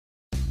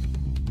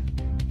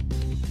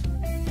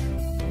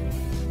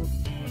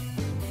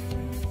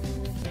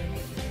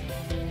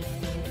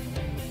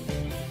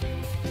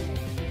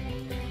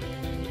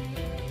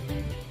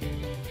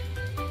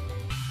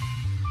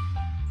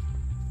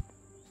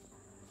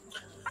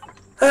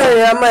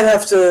Hey, I might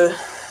have to.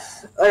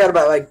 I got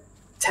about like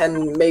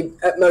 10, maybe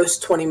at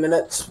most 20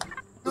 minutes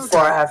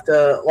before I have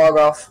to log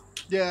off.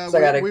 Yeah,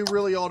 so we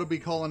really ought to be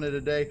calling it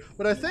a day.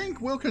 But I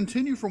think we'll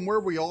continue from where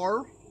we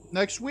are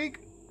next week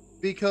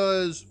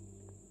because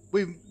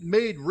we've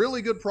made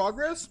really good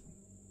progress.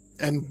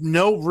 And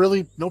no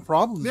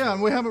problems. Yeah,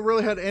 and we haven't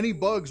really had any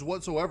bugs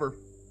whatsoever.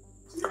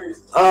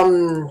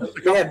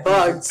 We had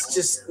bugs,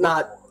 just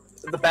not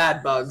the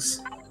bad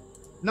bugs.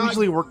 Not,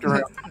 usually worked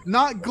around.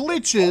 Not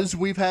glitches.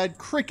 We've had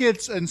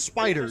crickets and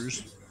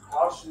spiders.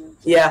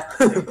 Yeah.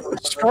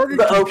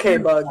 The okay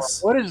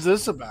bugs. What is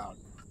this about?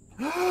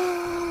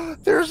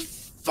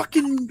 There's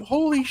fucking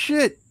holy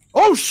shit.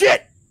 Oh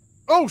shit!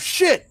 Oh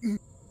shit!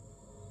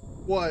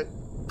 What?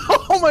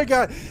 Oh my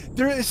god!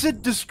 It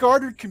said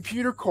discarded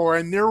computer core,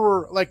 and there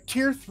were like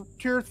tier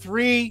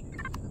 3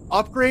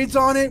 upgrades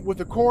on it with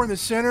the core in the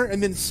center,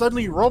 and then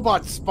suddenly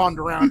robots spawned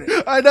around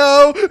it. I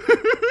know.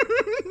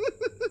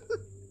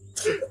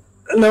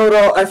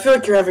 KnowItAll, I feel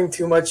like you're having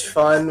too much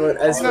fun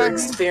as we're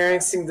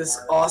experiencing this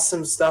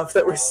awesome stuff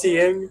that we're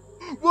seeing.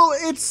 Well,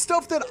 it's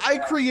stuff that I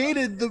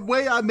created the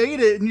way I made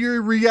it, and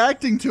you're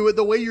reacting to it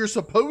the way you're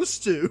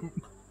supposed to.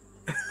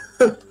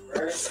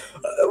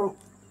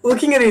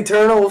 Looking at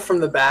Eternal from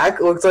the back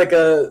looks like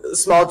a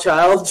small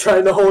child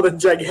trying to hold a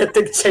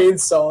gigantic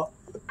chainsaw.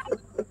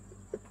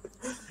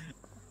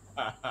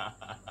 I'm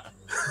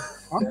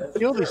gonna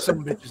kill these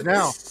some bitches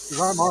now,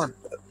 because I'm armed.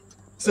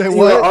 Say You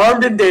what? are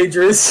armed and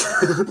dangerous.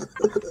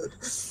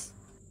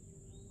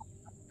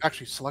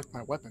 Actually select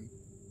my weapon.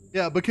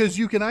 Yeah, because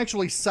you can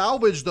actually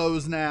salvage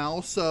those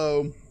now,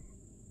 so...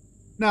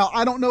 Now,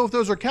 I don't know if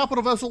those are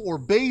capital vessel or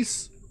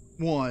base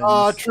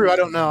ones. True, I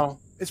don't know.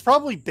 It's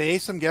probably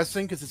base, I'm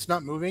guessing, because it's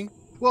not moving.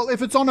 Well,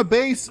 if it's on a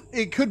base,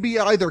 it could be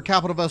either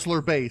capital vessel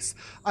or base.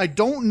 I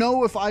don't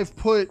know if I've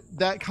put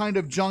that kind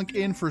of junk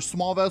in for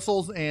small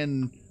vessels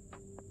and...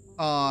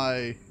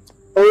 Oh,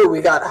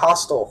 we got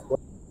hostile.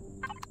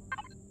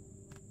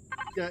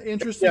 Yeah,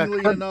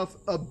 interestingly enough,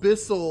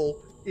 Abyssal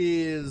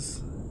is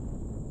a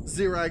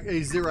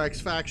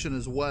Xerax faction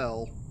as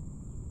well.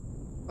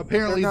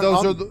 Apparently,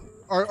 those are the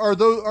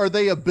are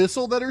they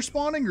Abyssal that are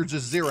spawning or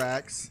just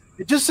Xerax?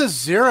 It just says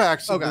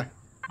Xerax. Okay,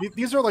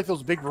 these are like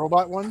those big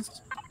robot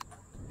ones.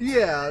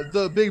 Yeah,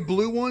 the big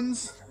blue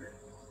ones.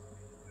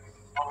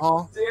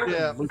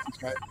 Yeah.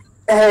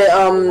 Hey,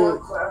 I'm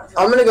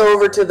gonna go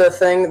over to the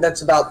thing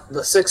that's about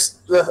the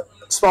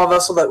small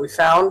vessel that we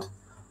found,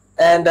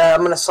 and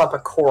I'm gonna slap a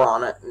core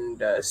on it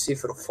and see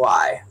if it'll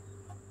fly.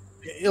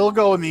 It'll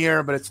go in the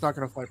air, but it's not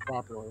gonna fly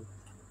properly.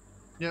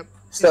 Yep.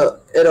 So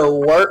it'll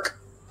work,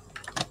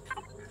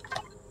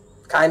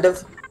 kind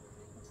of.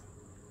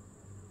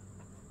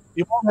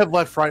 You won't have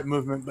left-right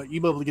movement, but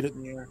you'll be able to get it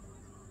in the air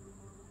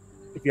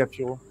if you have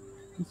fuel.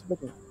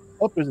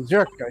 Oh, there's a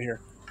Xerax guy here.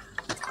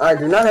 I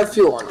do not have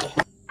fuel on me.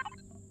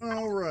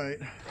 Alright.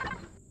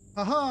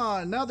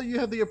 Aha! Now that you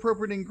have the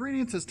appropriate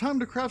ingredients, it's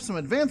time to craft some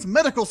advanced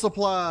medical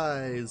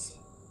supplies!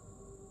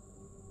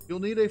 You'll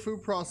need a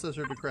food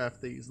processor to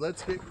craft these.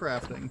 Let's get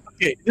crafting.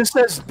 Okay, this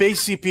says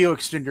base CPU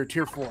extender,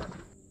 tier 4.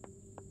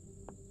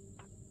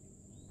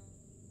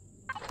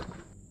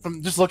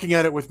 I'm just looking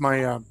at it with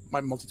my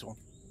my multi-tool.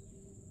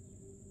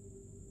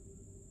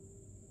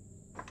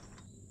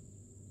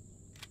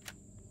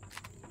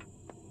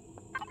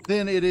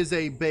 Then it is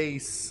a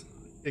base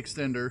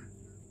extender.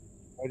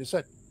 I just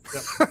said.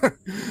 Yep.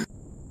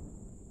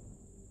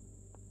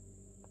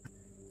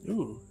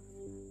 Ooh.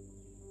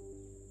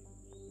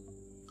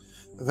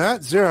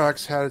 That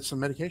Xerax had some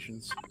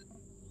medications.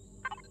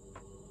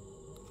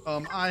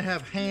 I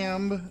have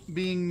ham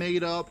being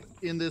made up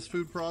in this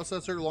food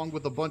processor along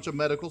with a bunch of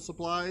medical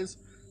supplies.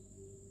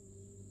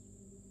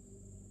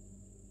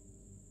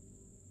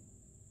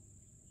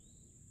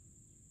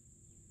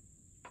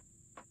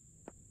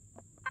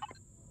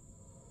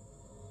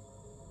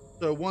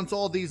 So once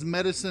all these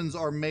medicines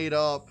are made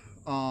up,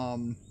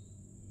 I'll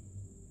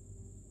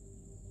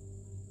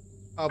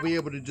be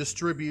able to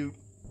distribute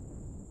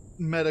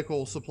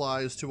medical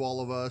supplies to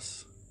all of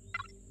us.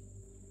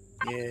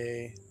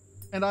 Yay.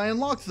 And I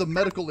unlocked the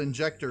medical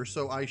injector,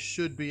 so I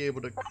should be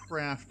able to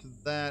craft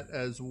that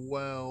as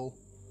well.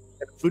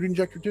 Food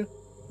injector too?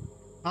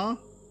 Huh?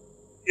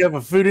 You have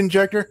a food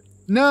injector?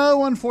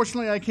 No,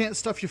 unfortunately, I can't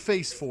stuff your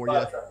face for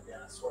you.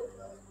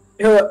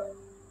 You know what?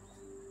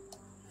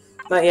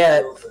 Not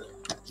yet.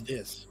 It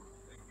is.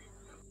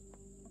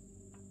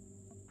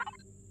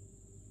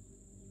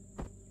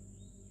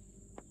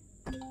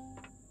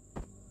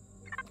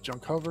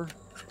 Junk hover.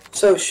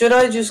 So should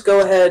I just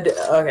go ahead?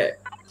 Okay.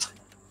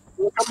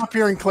 Come up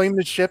here and claim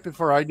the ship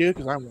before I do,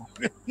 because I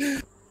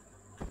won't.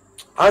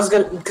 I was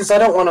gonna, because I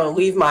don't want to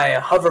leave my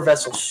hover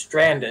vessel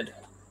stranded.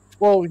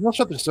 Well, you'll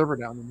shut the server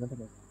down and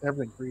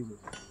everything freezes.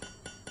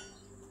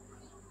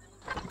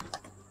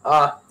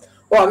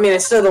 Well, I mean, I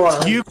still don't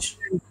want to. You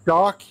can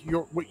dock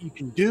your. What you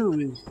can do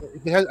is,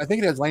 I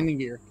think it has landing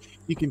gear.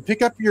 You can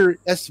pick up your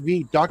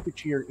SV, dock it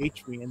to your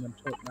HV, and then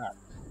tow it back.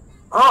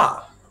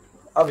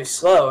 I'll be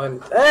slow,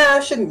 and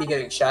I shouldn't be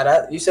getting shot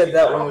at. You said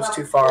that one was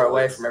too far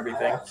away from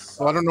everything.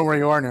 Well, I don't know where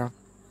you are now.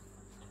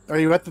 Are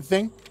you at the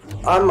thing?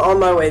 I'm on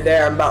my way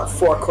there. I'm about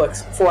 4.5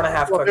 clicks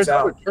There's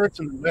out. other turrets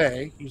in the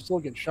way. You still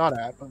get shot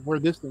at, but where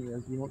this thing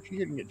is, you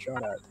didn't get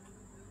shot at.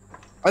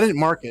 I didn't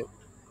mark it.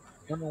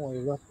 I don't know why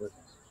you left it.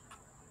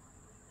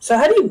 So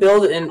how do you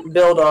build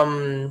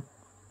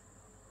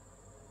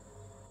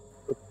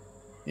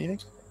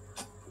Phoenix?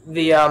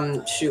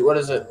 the shoot, what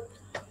is it?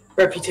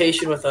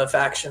 Reputation with a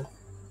faction?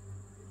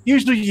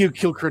 Usually you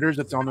kill critters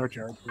that's on their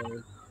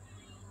territory.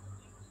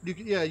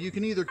 You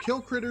can either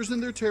kill critters in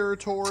their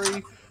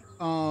territory.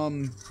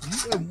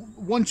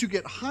 Once you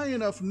get high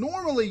enough,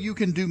 normally you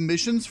can do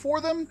missions for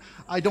them.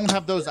 I don't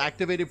have those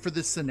activated for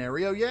this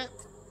scenario yet.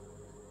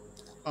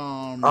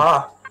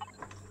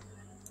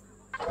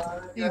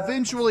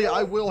 Eventually,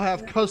 I will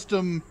have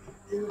custom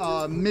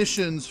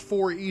missions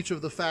for each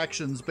of the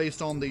factions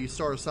based on the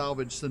Star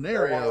Salvage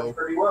scenario.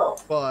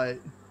 But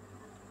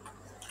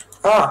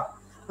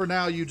for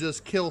now, you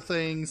just kill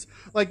things.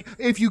 Like,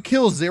 if you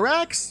kill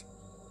Xerax,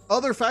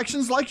 other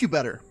factions like you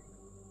better.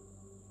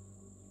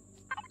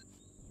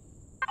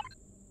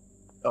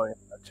 Oh yeah,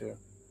 that too.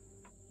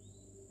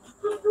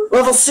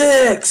 Level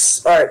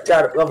 6! Alright,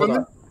 got it. Level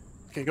up.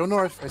 Okay, go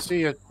north. I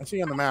see you. I see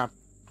you on the map.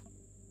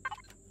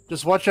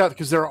 Just watch out,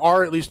 because there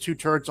are at least 2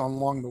 turrets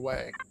along the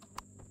way.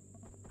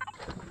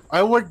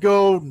 I would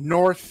go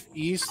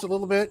northeast a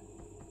little bit.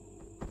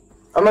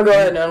 I'm gonna go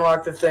ahead and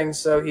unlock the thing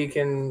so he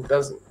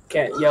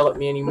can't yell at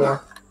me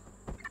anymore.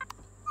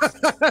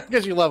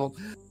 Because you leveled.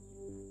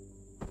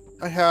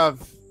 I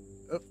have...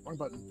 Oh, wrong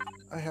button.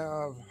 I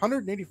have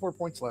 184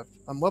 points left.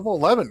 I'm level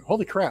 11.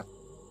 Holy crap.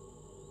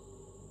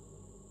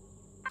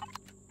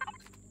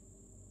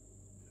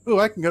 Ooh,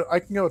 I can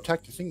go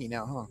attack the thingy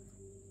now, huh?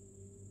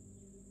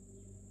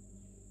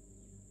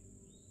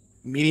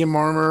 Medium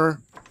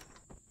armor.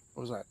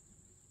 What was that?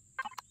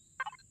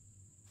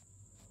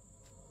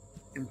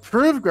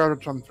 Improved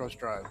graviton thrust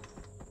drive.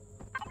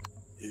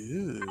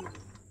 Ew.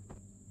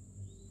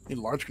 Need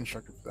a large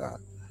constructor for that.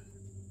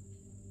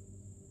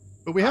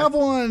 But we have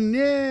one!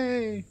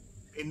 Yay!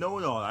 Hey, no,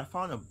 I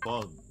found a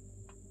bug.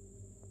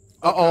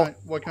 Uh-oh.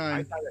 What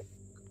kind?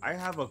 I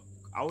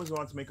was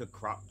wanting to make a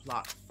crop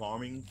plot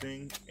farming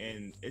thing,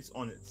 and it's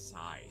on its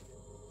side.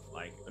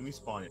 Like, let me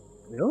spawn it.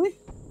 Really?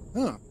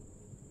 Huh.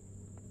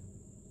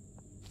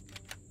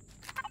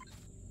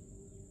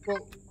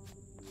 Well,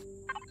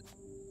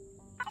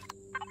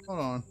 hold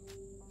on.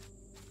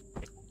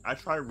 I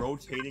try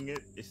rotating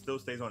it, it still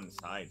stays on the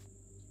side.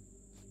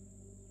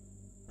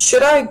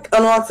 Should I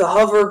unlock the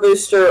hover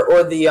booster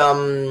or the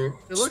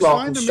It looks small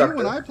fine constructor? to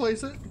me when I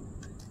place it.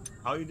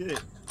 How you did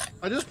it?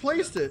 I just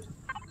placed it.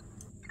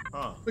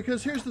 Huh.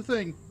 Because here's the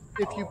thing.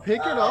 If you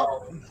pick it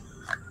up,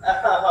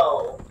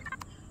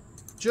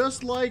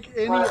 just like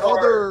any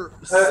other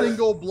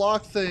single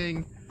block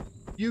thing,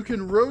 you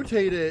can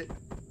rotate it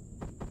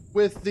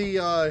with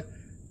the,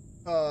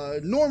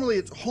 normally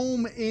it's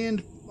home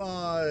and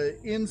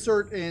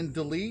insert and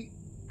delete.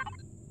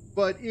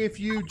 But if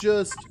you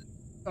just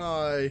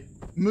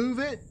move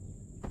it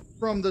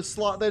from the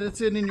slot that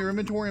it's in your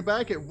inventory and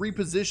back, it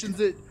repositions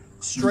it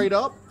straight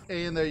up,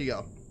 and there you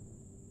go.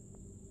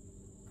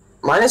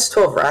 Minus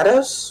 12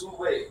 Rados?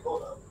 Wait,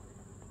 hold up.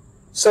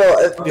 So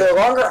the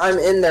longer I'm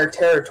in their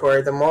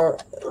territory, the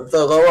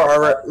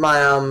lower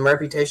my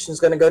reputation is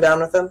going to go down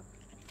with them.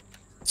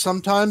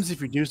 Sometimes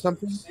if you do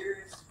something, So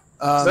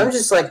I'm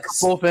just like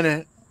both in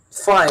it.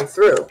 flying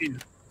through.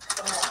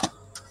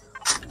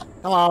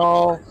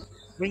 Hello.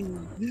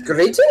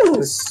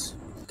 Greetings.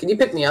 Can you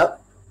pick me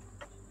up?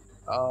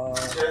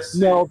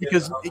 No,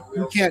 because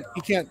you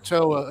can't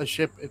tow a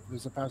ship if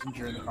there's a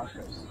passenger in the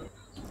cockpit.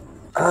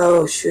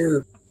 Oh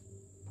shoot.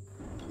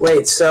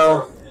 Wait,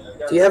 so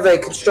do you have a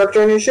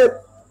constructor in your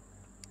ship?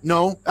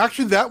 No,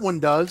 actually that one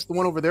does. The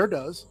one over there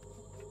does.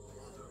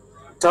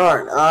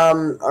 Darn.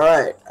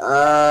 Alright.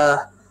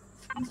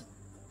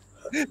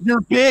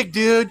 You're big,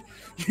 dude.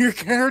 Your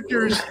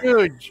character is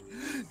huge.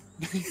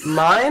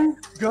 Mine?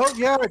 Go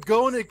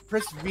and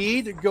press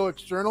V to go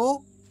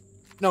external.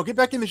 No, get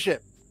back in the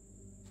ship.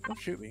 Don't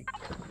shoot me.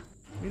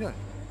 What are you doing?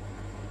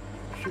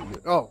 Shoot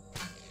you. Oh.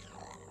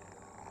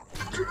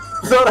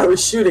 I thought I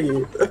was shooting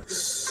you.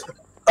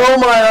 Oh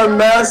my, I'm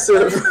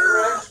massive.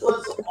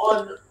 Was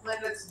on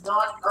planets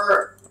not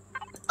Earth.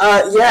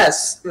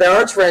 Yes, there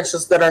are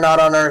tarantulas that are not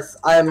on Earth.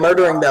 I am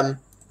murdering them.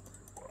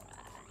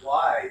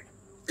 Why?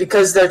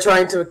 Because they're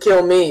trying to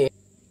kill me.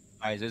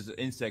 Guys, there's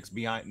insects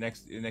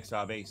next to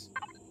our base.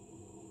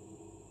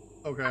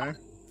 Okay.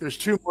 There's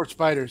 2 more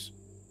spiders.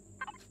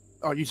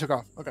 Oh, you took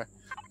off. Okay.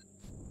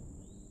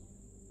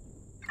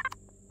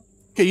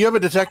 Okay, you have a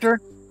detector?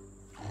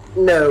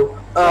 No.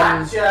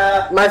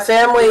 Gotcha. My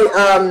family,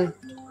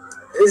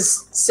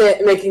 is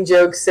making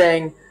jokes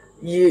saying,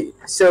 you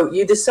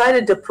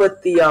decided to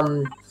put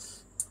the,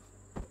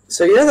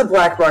 so you're the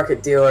black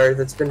market dealer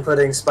that's been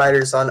putting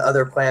spiders on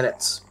other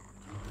planets.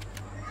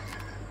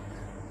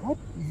 What?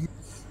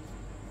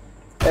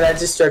 And I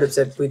just straight up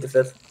said, plead the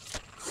fifth.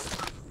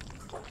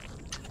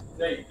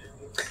 No, you didn't.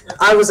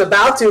 I was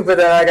about to, but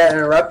then I got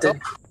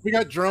interrupted. Oh, we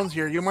got drones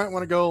here. You might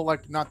want to go,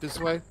 like, not this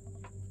way.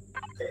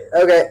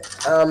 Okay,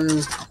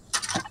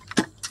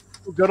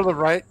 Go to the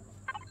right.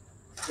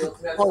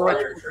 Oh, right.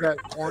 Sure. That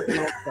orange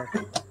yellow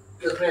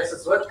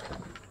stuff. What?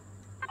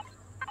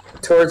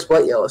 Towards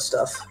what yellow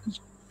stuff?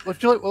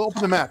 If you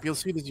open the map, you'll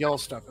see this yellow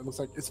stuff. It looks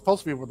like it's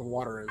supposed to be where the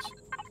water is.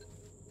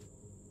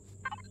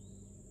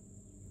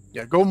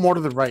 Yeah, go more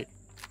to the right.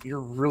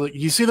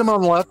 You see them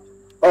on the left?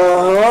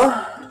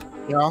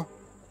 Yeah.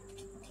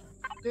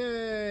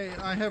 Yay!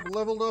 I have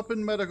leveled up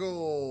in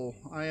medical.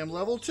 I am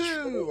level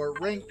 2, or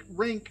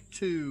rank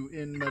 2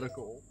 in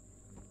medical.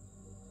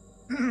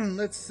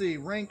 Let's see,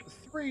 rank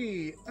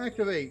 3,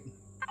 activate.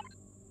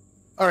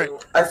 All right.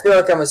 I feel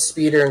like I'm a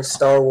speeder in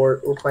Star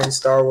Wars. We're playing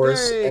Star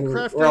Wars, Yay, and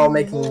crafting we're all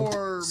making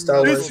more Star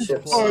Wars medical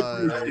ships.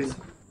 supplies.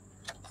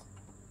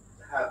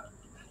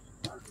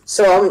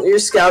 So you're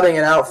scouting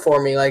it out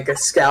for me, like a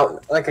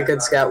scout, like a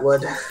good scout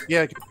would.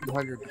 Yeah,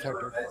 behind your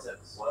detector.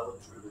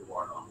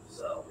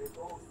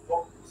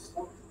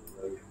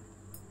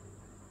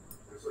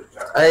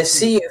 I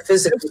see you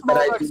physically, but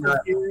I do not.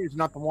 Here is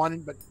not the one,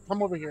 but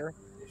come over here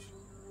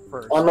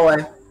first. On the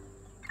way.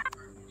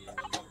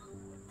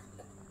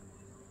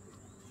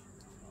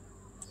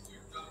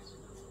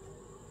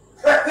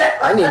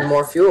 I need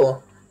more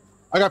fuel.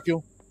 I got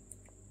fuel.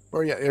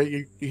 Where are you? Are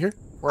you here?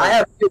 Where I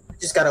have fuel.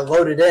 Just gotta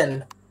load it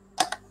in.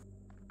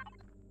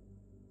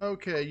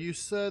 Okay, you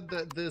said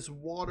that this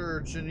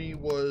water genie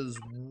was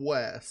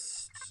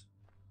west.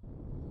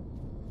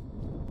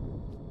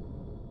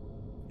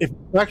 If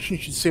faction,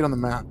 you should see it on the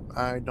map.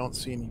 I don't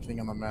see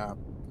anything on the map.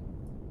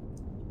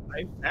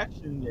 I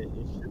actioned it.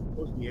 It should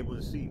supposed to be able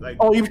to see. Like,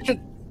 Oh, you should.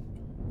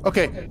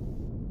 Okay,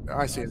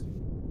 I see it.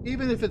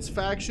 Even if it's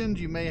factioned,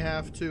 you may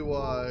have to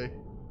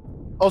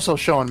Also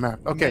show on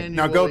map. Okay,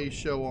 now go. manually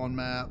show on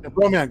map.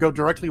 Bro, man, go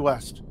directly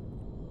west.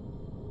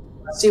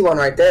 I see one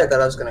right there that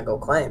I was gonna go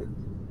claim.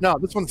 No,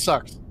 this one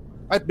sucks.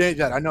 I made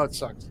that. I know it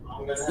sucks.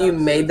 You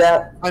made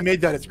that? I made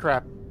that. It's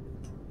crap.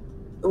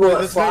 Will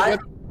it This fly?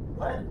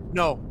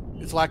 No,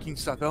 it's lacking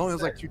stuff. It only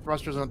has like 2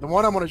 thrusters on it. The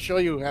one I'm going to show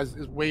you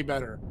is way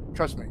better.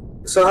 Trust me.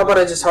 So how about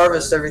I just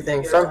harvest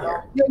everything from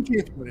here? Yeah,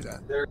 you can do that.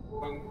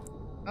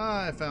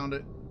 I found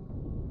it.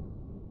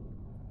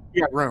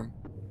 You got room.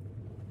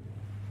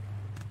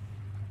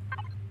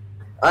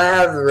 I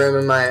have the room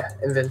in my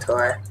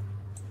inventory.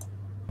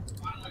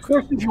 Of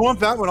course, if you want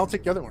that one, I'll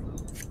take the other one.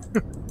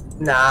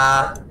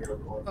 Nah.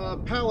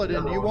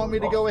 Paladin, do you want me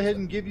to go ahead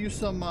and give you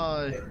some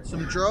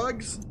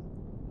drugs?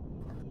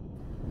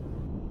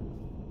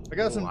 I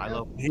got some. I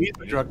love. He's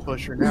a drug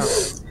pusher now.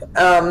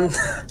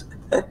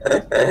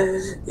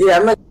 Yeah,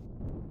 I'm not.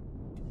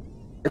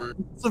 Put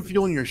some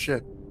fuel in your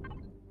ship.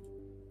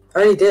 I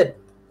already did.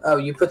 Oh,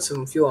 you put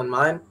some fuel in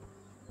mine?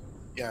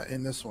 Yeah,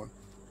 in this one.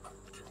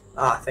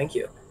 Ah, thank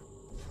you.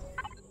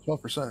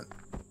 12%.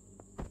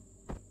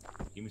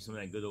 Give me some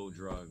of that good old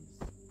drugs.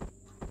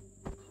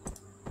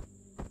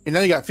 And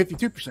now you got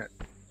 52%.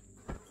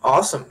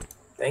 Awesome.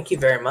 Thank you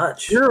very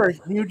much. You're a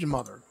huge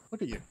mother.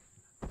 Look at you.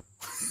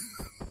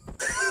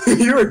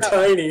 You were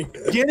tiny.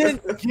 Get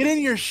in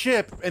your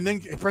ship, and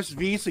then press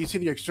V so you see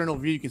the external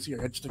view. You can see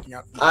your head sticking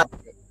out.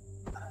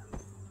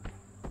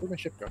 Where'd my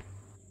ship go?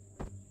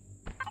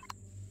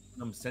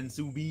 Some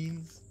sensu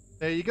beans.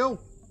 There you go.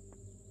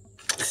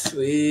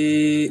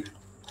 Sweet.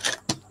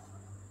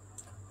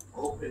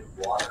 Open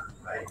water,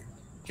 right?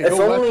 Okay, If go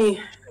left.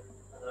 only,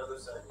 Another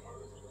side.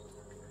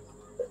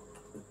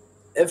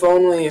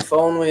 if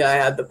only I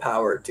had the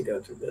power to go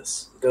through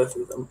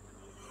them.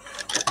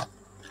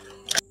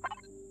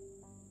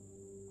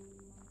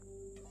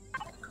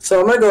 So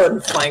I'm gonna go ahead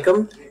and flank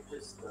them.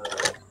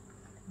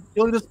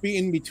 You'll just be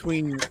in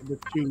between the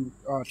 2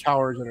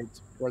 towers that are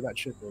where that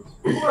ship is.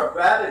 You are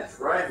bad at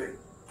driving.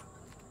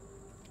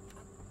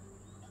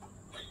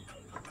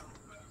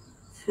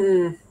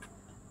 I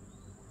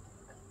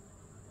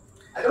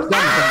don't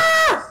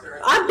Ah!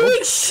 I'm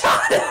being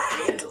shot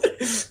at!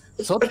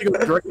 So if you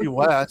go directly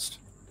west.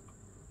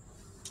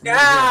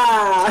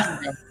 Ah!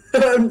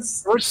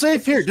 We're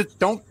safe here. Just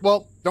don't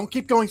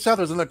keep going south.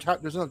 There's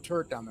another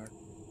turret down there.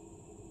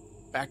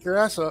 Back your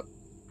ass up.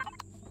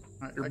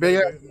 Alright, You're I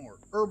big. got more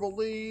herbal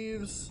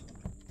leaves.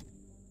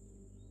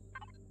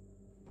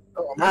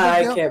 Oh,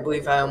 I can't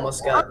believe I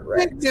almost got I'm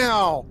wrecked. big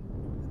now.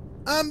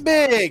 I'm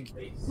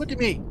big. Look at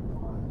me.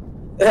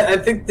 I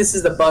think this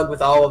is the bug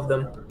with all of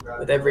them.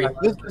 With every.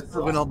 This is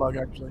a vanilla bug,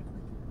 actually.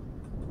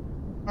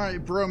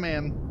 Alright, bro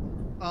man.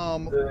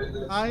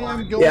 I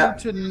am going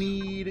to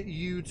need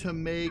you to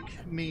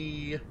make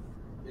me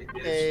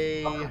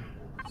a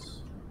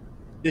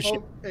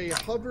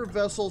hover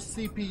vessel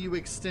CPU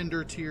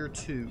extender tier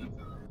 2.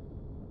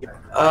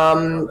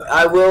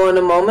 I will in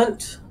a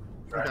moment.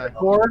 Okay.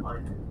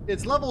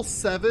 It's level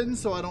 7,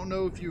 so I don't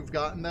know if you've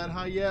gotten that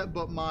high yet,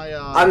 but my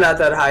I'm not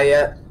that high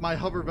yet. my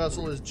hover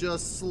vessel is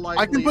just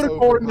slightly I can put a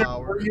cord in there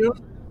overpowered. for you.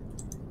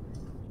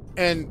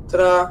 And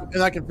Ta-da.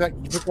 I can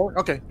you put cord?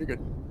 Okay, you're good.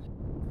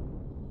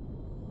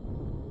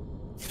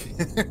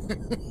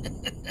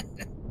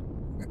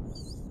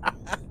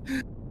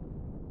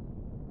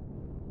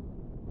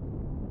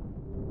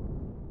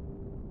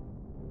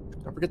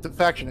 Don't forget to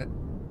faction it.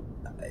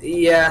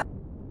 Yeah.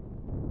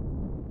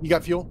 You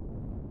got fuel?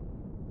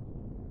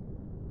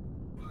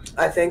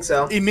 I think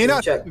so. It may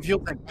not check. have a fuel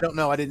tank. I don't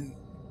know. I didn't.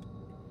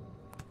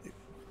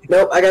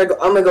 Nope. I gotta go.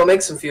 I'm gonna go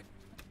make some fuel.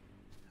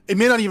 It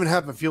may not even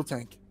have a fuel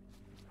tank.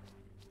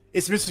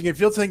 It's missing a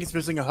fuel tank. It's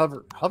missing a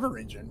hover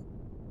engine.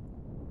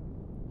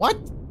 What?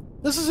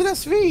 This is an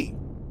SV.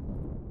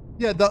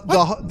 Yeah,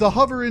 the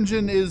hover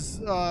engine is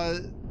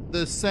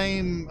the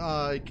same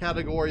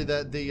category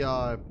that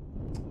the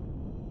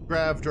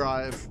grav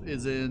drive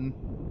is in.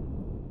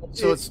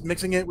 So it's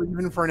mixing it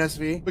even for an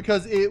SV?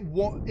 Because it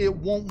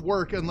won't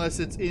work unless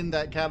it's in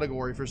that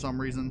category for some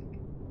reason.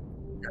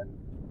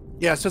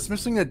 Yeah, so it's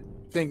missing a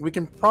thing. We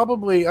can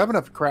probably... I have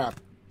enough crap.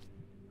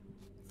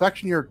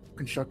 Faction your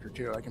constructor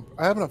too.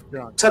 I have enough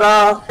ground.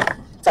 Ta-da!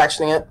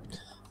 Factioning it.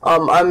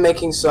 I'm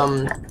making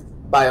some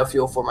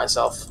biofuel for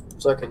myself,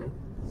 so I can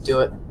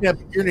do it. Yeah,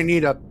 but you're gonna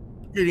need a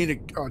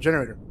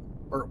generator.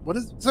 Or what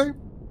does it say?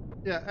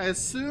 Yeah, as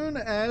soon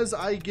as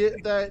I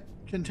get that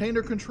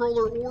container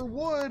controller or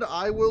wood,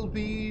 I will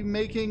be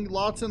making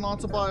lots and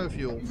lots of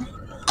biofuel.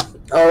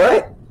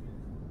 Alright.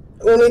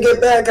 When we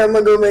get back, I'm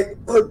gonna go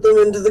put them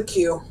into the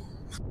queue.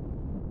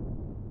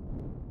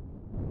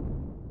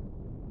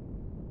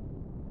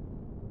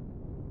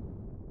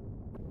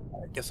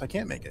 I guess I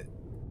can't make it.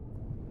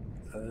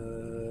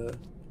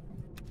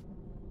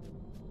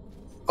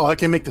 Oh, I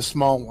can make the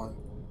small one.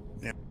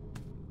 Yeah.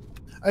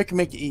 I can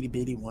make the itty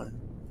bitty one.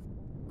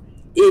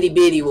 Itty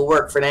bitty will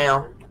work for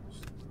now.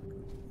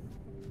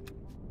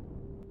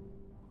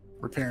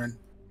 Repairing.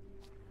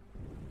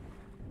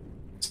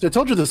 So I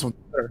told you this one's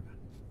better.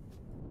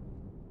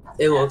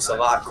 It looks a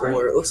lot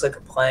cooler. It looks like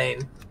a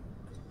plane.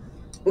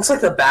 Looks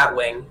like the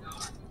Batwing.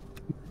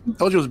 I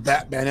told you it was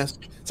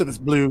Batman-esque, except it's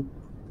blue.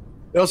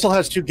 It also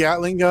has 2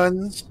 Gatling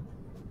guns.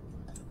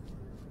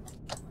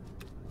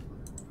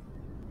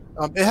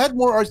 It had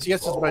more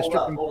RCSs, but I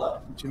stripped them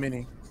too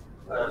many.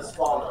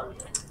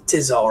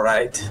 Tis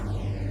alright.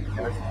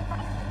 In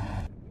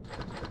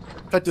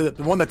fact, the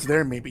one that's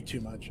there may be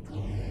too much.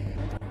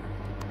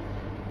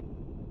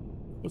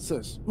 What's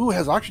this? Ooh, it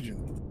has oxygen.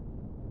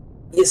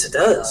 Yes, it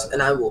does,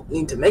 and I will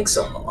need to make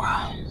some more.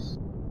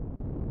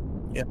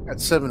 Yeah, I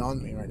got 7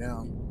 on me right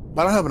now.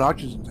 But I don't have an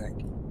oxygen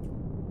tank.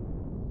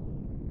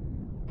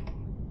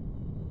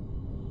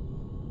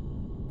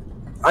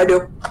 I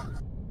do.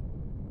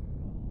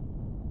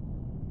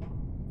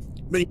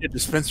 But you need a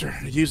dispenser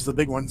to use the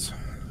big ones.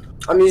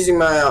 I'm using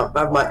my, I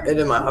have it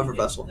in my hover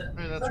vessel.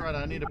 Hey, that's right,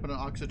 I need to put an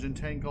oxygen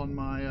tank on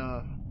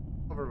my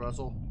hover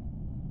vessel.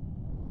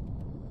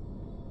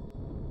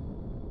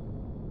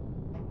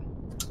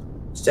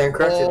 Stand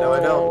corrected, no I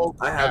don't.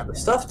 I have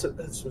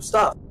some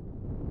stuff.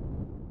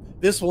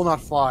 This will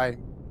not fly.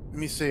 Let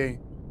me see.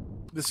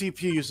 The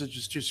CPU usage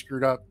is too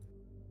screwed up.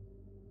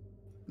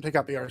 Take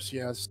out the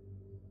RCS.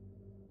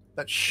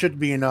 That should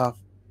be enough.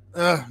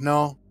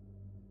 No.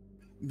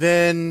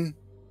 Then,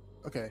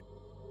 okay.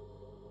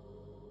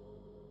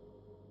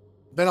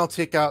 Then I'll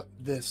take out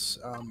this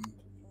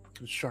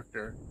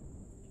constructor.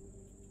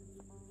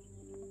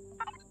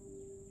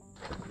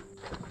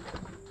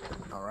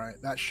 All right,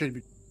 that should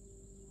be.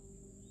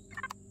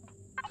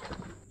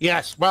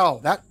 Yes.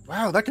 Wow. That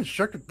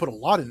constructor put a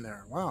lot in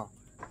there. Wow.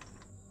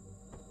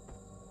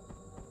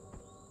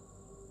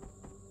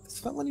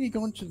 It's not letting you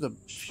go into the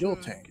fuel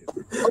tank.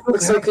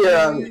 Looks like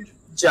your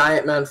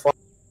giant man fall.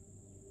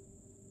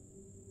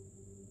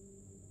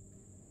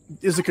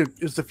 Is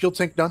the fuel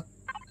tank done?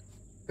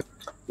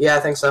 Yeah,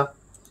 I think so.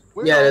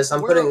 Yeah, it is. I'm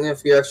putting a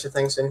few extra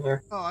things in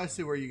here. Oh, I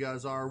see where you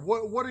guys are.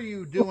 What are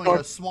you doing?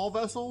 A small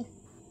vessel?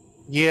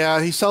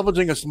 Yeah, he's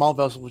salvaging a small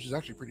vessel, which is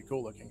actually pretty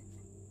cool looking.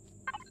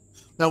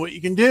 Now, what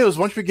you can do is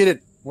once we get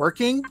it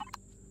working,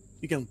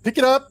 you can pick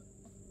it up,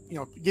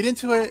 get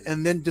into it,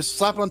 and then just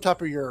slap it on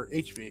top of your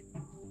HV.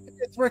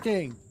 It's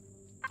working.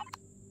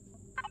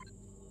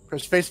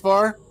 Press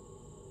spacebar.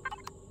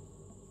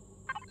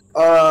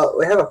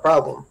 We have a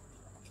problem.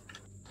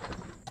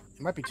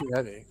 It might be too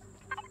heavy.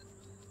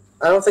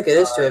 I don't think it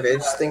is too heavy. I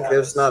just think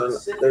there's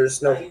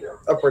no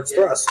upwards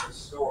thrust.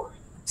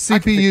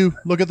 CPU.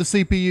 Look at the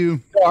CPU.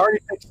 Oh, I already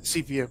fixed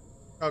the CPU.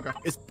 Okay.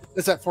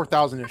 It's at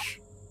 4,000-ish.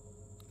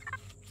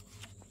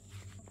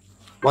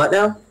 What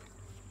now?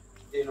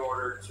 In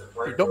order to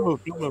break. Don't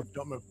move.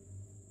 Don't move.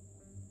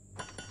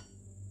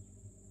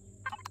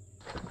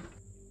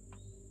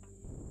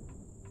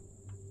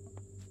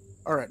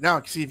 All right, now I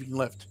can see if you can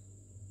lift.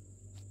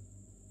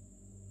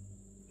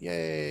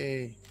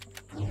 Yay!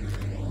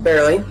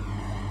 Barely.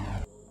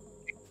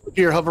 Go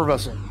to your hover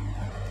vessel.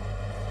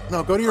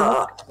 No, go to your.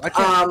 I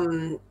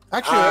can't.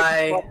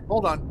 Actually,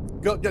 hold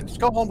on.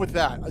 Just go home with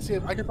that.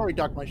 I can probably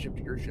dock my ship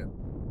to your ship.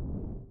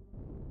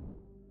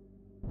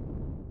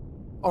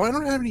 Oh, I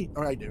don't have any.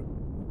 Oh, I do.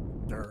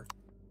 There.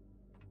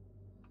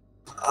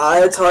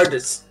 It's hard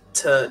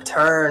to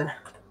turn.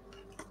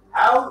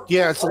 How?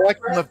 Yeah,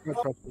 select left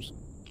thrusters.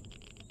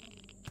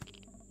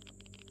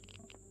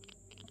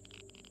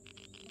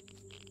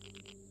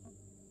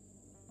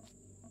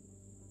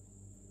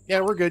 Yeah,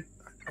 we're good.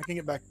 I can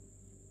get back.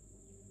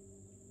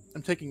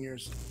 I'm taking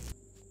yours.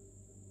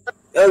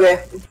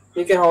 Okay,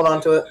 you can hold on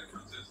to it.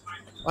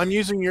 I'm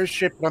using your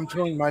ship, but I'm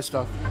towing my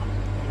stuff.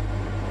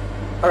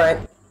 Alright.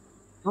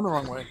 I'm the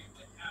wrong way.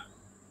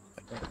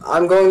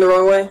 I'm going the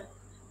wrong way?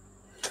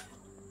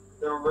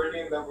 The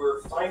iridium that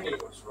we're finding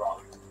was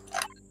wrong.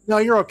 No,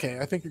 you're okay.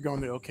 I think you're going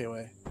the okay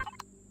way.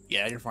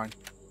 Yeah, you're fine.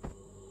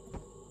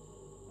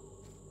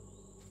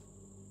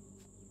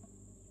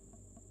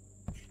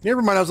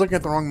 Never mind, I was looking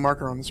at the wrong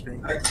marker on the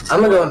screen.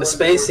 I'm gonna go into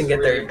space and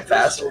get there even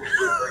faster.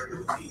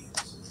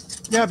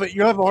 Yeah, but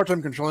you have a hard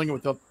time controlling it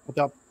without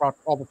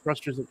all the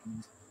thrusters that you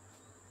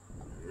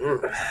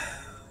need.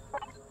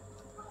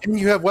 And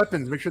you have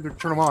weapons. Make sure to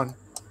turn them on.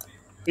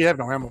 You have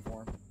no ammo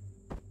for them.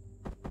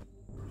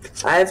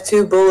 I have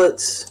 2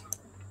 bullets.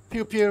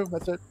 Pew pew.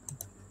 That's it.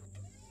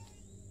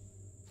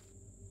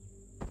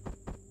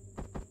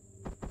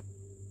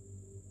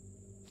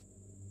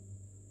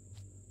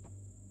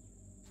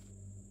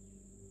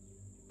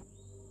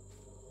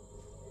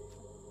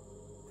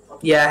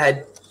 Yeah, I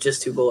had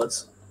just 2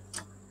 bullets.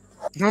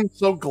 I'm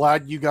so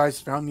glad you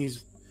guys found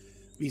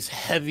these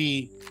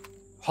heavy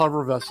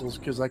hover vessels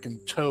because I can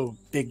tow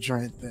big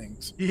giant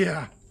things.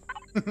 Yeah.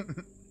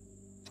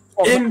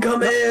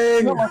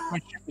 Incoming! Not like my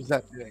ship is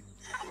that big.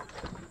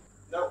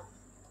 No.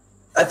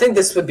 I think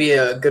this would be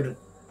a good...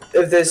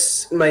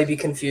 This might be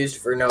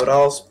confused for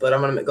know-it-alls, but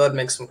I'm gonna go ahead and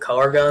make some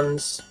color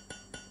guns.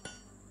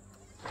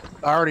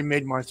 I already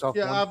made myself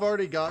Yeah, one. I've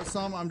already got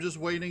some. I'm just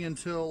waiting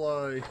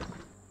until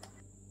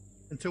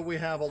we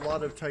have a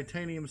lot of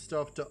titanium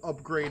stuff to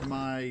upgrade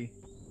my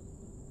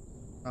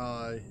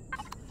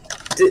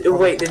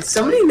Wait, did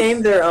somebody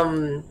name their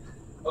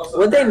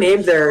what'd they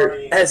name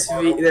their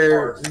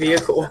their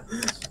vehicle?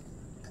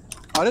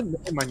 I didn't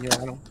name mine yet.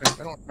 I don't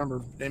think. I don't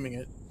remember naming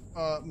it.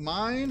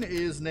 mine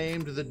is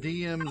named the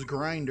DM's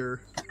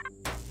Grinder.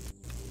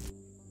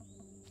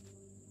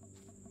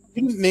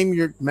 You didn't name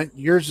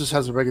yours. Just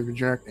has a regular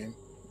generic name,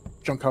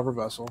 junk hover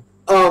vessel.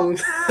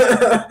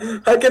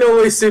 I can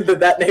only assume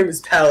that name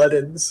is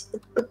Paladin's.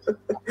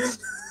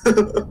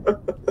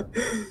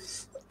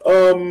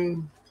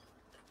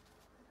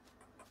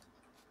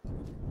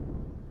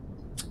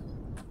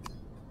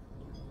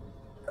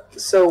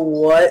 So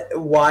what?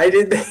 Why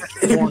did they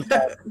name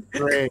that?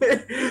 Great.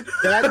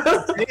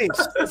 That's the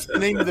base. That's the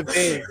name of the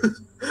base.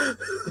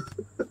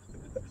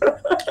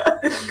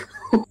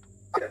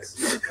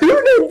 Who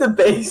named the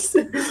base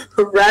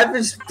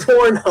Ravaged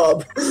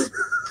Pornhub?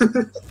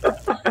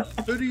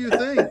 Who do you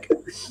think?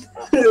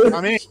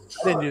 I mean,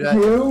 I didn't do that.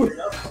 Who?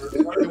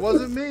 It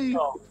wasn't me.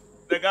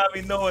 They got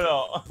me knowing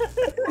all.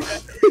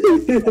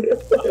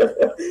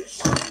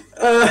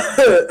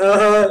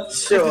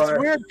 Sure. It's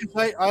weird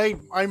because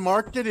I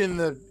marked it in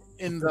the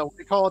what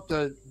we call it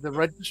the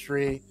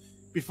registry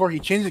before he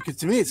changed it because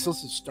to me it still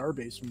says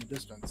Starbase from the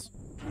distance.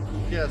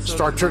 Yeah, so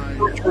Star did Trek.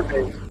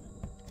 mine.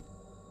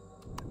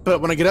 But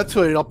when I get up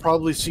to it, I'll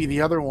probably see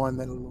the other one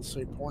that will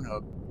say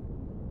Pornhub.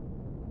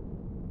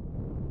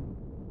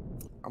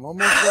 I'm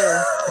almost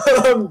there.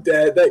 I'm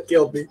dead. That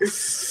killed me.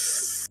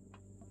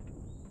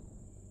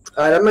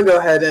 Alright, I'm gonna go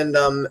ahead and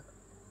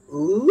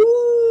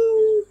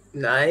ooh,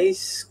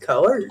 nice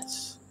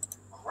colors.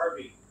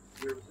 Harvey,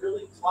 you're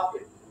really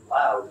talking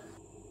loud.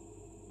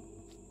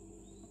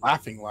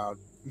 Laughing loud.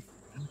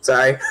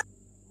 Sorry.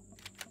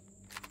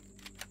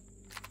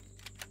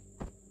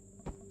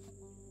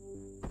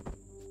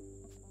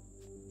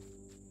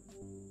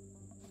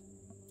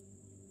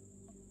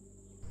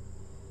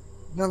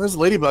 No, there's a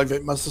ladybug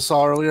that must have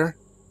saw earlier.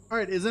 All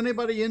right, is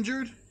anybody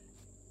injured?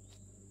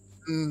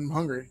 I'm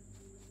hungry.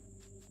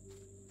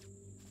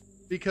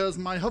 Because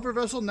my hover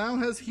vessel now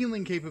has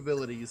healing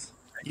capabilities.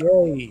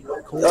 Yay!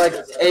 Cool. Like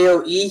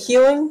AoE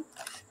healing?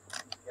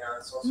 Yeah,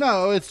 it's also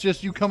No, it's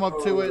just you come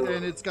up to it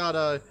and it's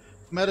got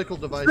medical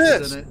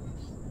devices in it.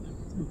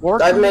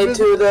 I've made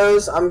 2 of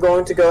those. I'm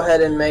going to go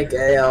ahead and make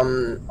a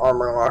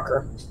armor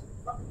locker.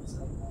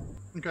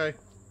 Okay.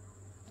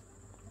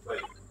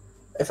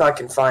 If I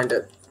can find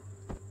it.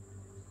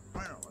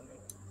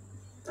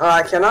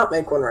 I cannot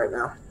make one right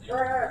now.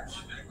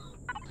 trash.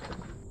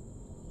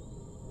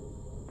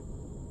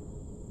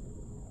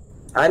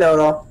 I know it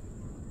all.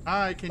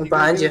 Hi, can I'm you go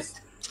behind get you. us,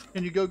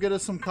 can you go get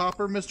us some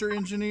copper, Mr.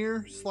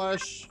 Engineer /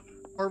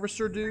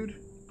 harvester dude?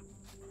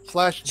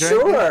 Slash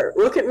giant. Sure.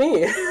 Look at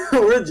me.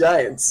 We're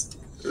giants.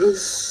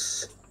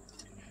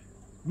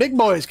 Big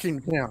boys came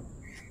down.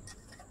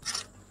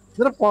 Is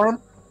it a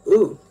farm?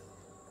 Ooh.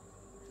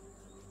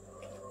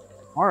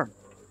 Farm.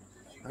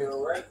 You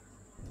know, right?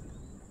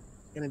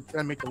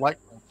 Gonna make the light.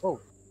 Oh,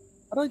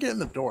 how do I get in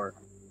the door?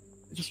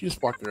 You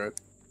just walk through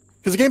it.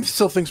 Because the game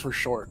still thinks we're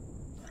short.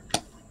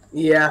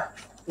 Yeah.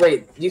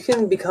 Wait, you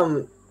can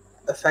become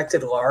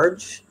affected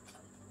large?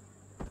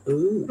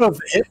 Ooh. I don't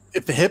know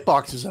if the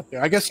hitbox is up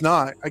there. I guess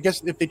not. I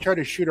guess if they try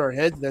to shoot our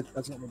heads,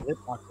 that's not what the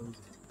hitbox is.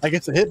 I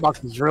guess the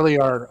hitbox is really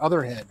our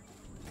other head.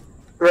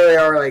 Really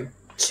our like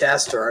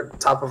chest or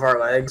top of our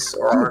legs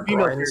or our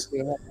groins.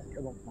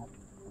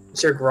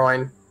 It's your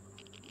groin.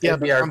 Yeah,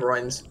 It'd be our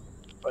groins.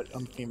 But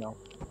I'm female.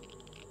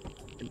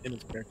 In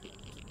its character.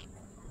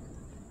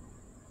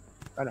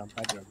 I know,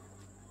 I do.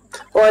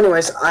 Well,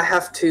 anyways, I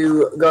have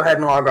to go ahead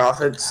and log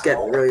off. It's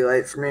getting really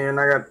late for me, and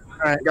I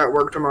got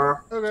work tomorrow.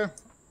 Okay.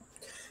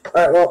 All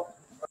right, well,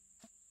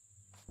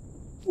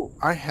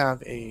 I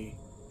have a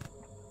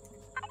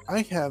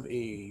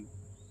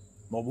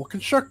mobile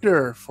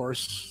constructor for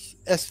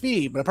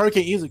SV, but I probably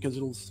can't use it because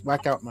it'll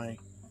whack out my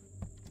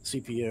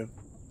CPU.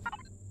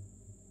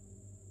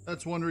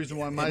 That's one reason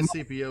why my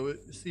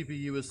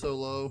CPU is so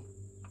low.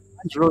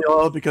 It's really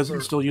low because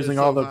I'm still using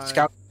all the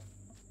scout.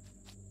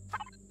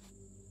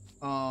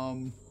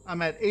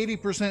 I'm at 80%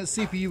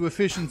 CPU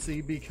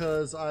efficiency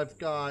because I've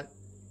got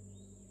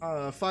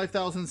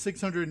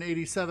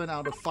 5,687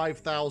 out of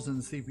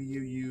 5,000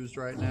 CPU used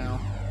right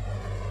now.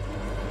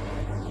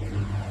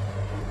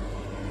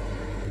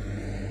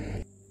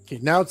 Okay,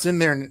 now it's in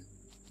there, and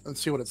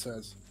let's see what it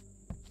says.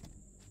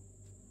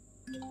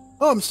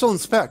 Oh, I'm still in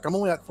spec. I'm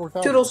only at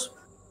 4,000. Toodles.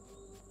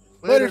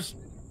 Later,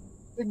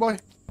 big boy.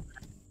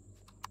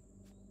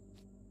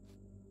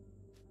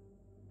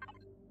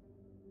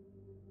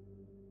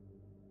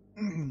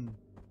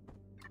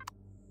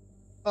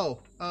 Oh,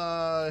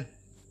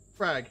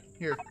 Frag,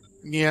 here.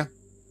 Yeah.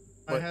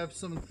 I have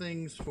some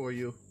things for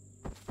you.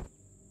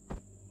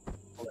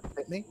 Will it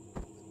fit me?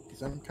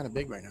 Because I'm kind of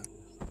big right now.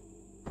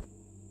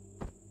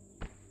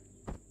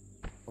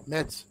 What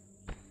meds?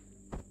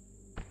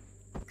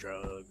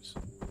 Drugs.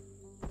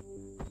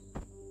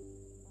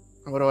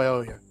 What do I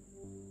owe you?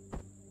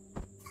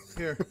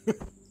 Here.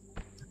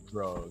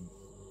 Drug.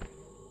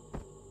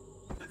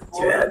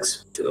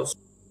 Jags. Toodles.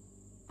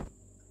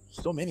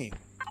 So many.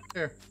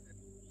 Here.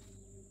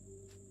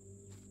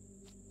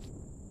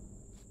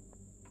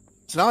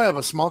 So now I have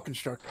a small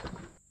constructor.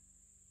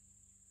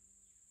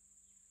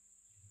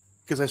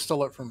 Because I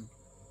stole it from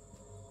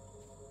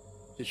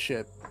his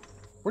ship.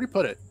 Where'd he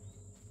put it?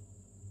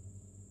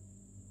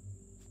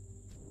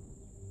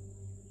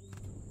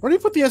 Where'd he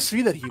put the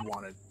SV that he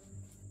wanted?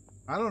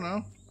 I don't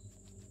know.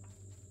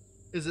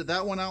 Is it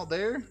that one out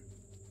there?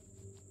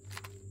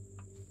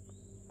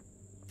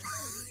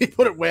 He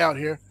put it way out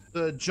here.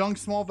 The junk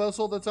small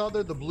vessel that's out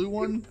there, the blue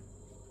one?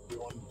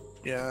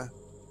 Yeah.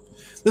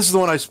 This is the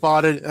one I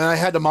spotted, and I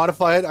had to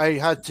modify it. I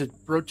had to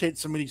rotate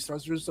some of these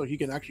thrusters so he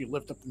can actually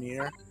lift up in the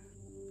air.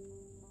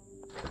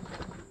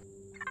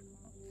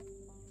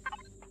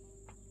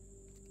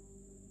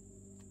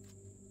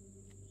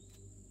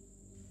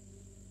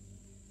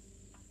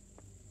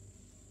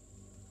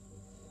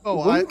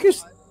 Oh, When I can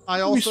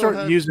also we start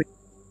have, using?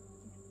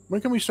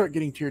 When can we start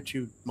getting tier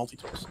 2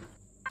 multi-tools?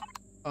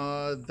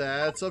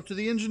 that's up to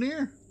the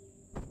engineer.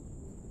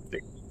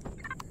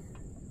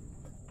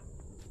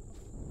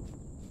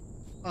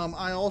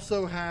 I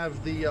also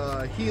have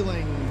the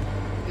healing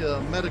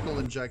medical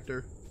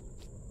injector.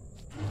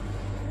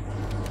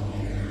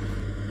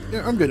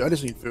 Yeah, I'm good. I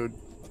just need food.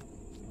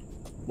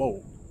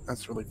 Whoa,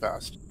 that's really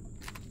fast.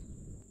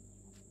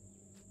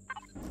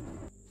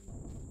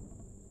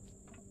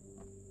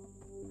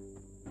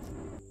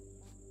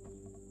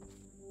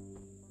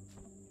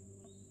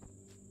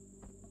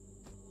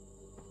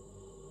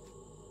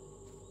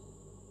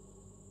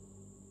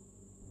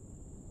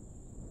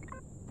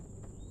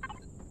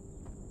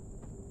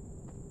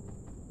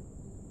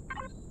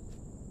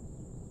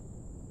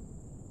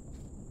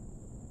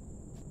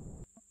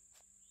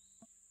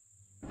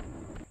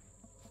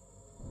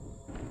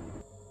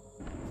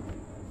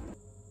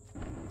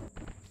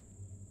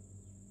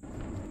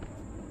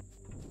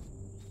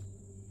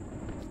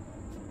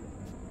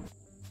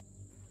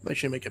 They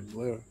should make it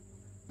blue.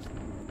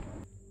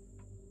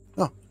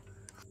 Oh.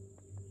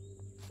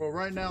 Well,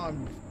 right now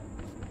I'm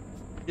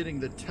getting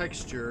the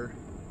texture.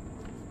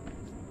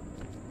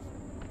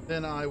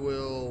 Then I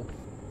will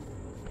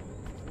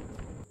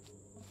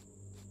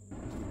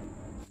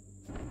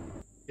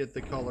get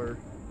the color.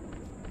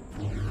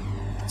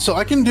 So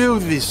I can do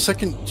the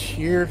second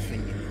tier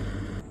thing.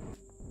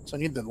 So I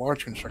need the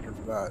large constructor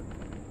for that.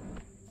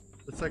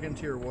 The second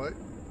tier what?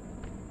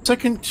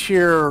 Second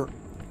tier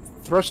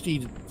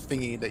thrusty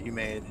thingy that you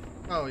made.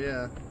 Oh,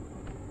 yeah.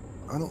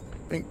 I don't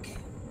think...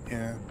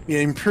 Yeah. Yeah,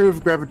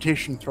 improved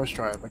gravitation thrust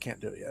drive. I can't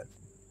do it yet.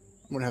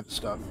 I'm gonna have the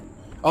stuff.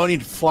 Oh, I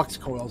need flux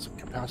coils and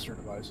capacitor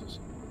devices.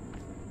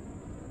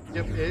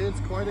 Yep,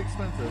 it's quite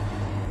expensive.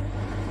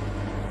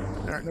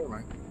 Alright, never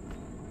mind.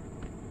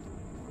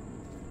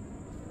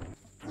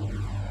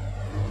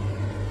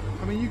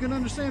 I mean, you can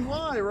understand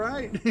why,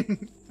 right?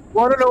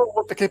 Well, I don't know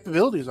what the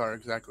capabilities are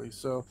exactly,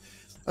 so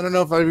I don't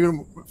know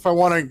if I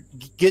want to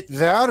get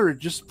that or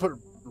just put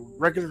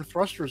regular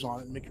thrusters on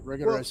it and make it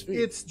regular Well, SV.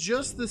 it's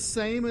just the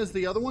same as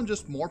the other one,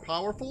 just more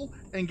powerful.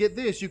 And get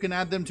this, you can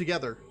add them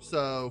together.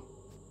 So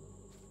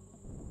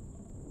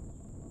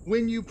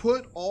when you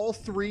put all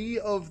three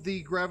of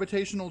the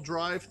gravitational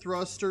drive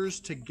thrusters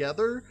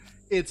together,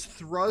 its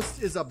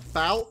thrust is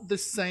about the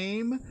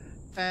same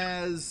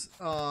as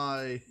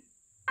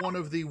one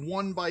of the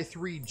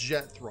 1x3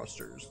 jet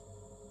thrusters.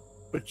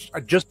 Which I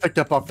just picked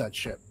up off that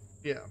ship.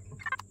 Yeah.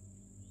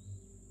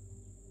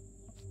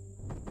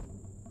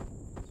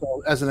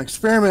 So as an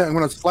experiment, I'm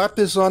going to slap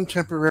this on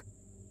temporarily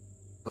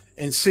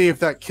and see if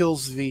that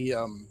kills the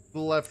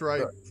left,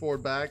 right,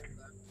 forward, back.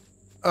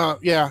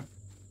 Yeah.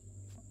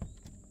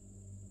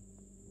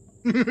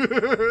 You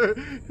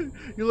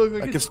look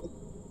like I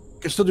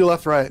can still do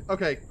left, right.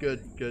 Okay,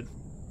 good, good.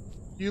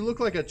 You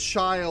look like a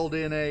child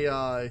in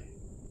a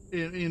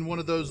in one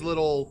of those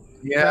little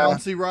Yeah.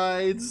 bouncy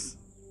rides.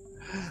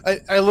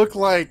 I look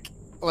like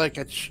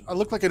I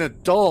look like an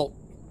adult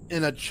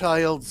in a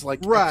child's like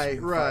Right,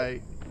 X-Men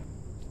right.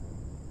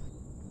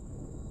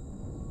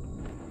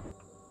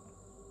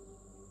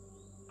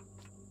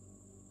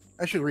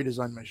 I should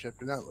redesign my ship,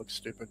 and that looks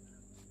stupid.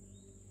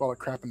 All the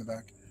crap in the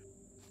back.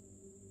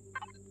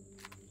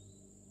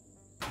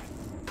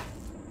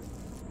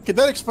 Okay,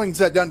 that explains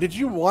that. Down. Did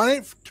you want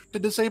it to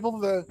disable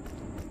the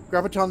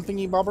graviton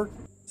thingy bobber?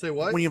 Say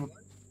what?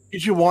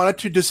 Did you want it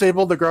to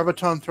disable the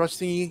graviton thrust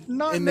thingy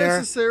Not in there?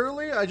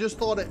 necessarily. I just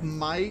thought it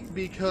might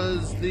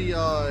because the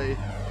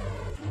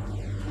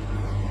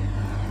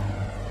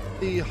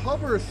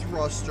hover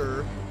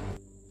thruster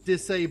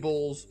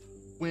disables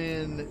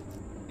when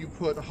you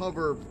put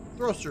hover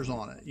thrusters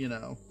on it, you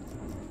know.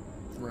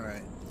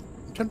 Right.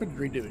 I'm tempted to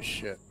redo his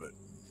shit, but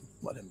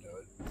let him do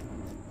it.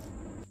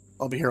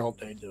 I'll be here all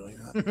day doing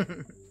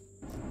that.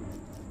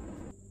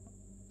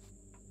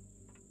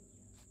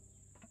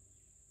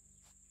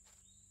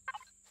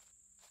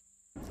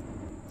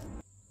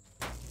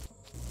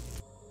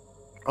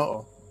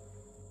 Uh-oh.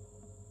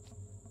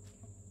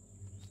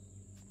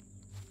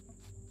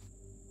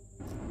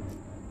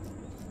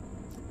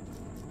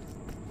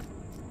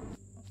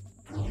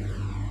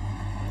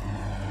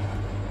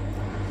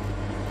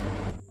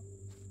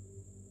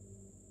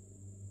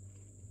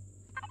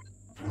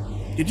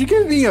 Did you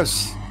give me a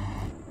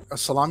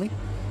salami?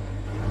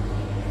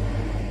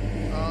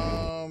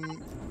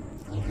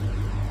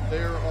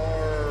 There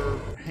are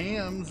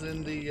hams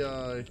in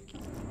the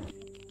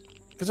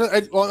Because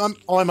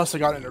I must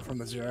have gotten it from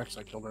the Xerax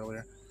I killed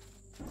earlier.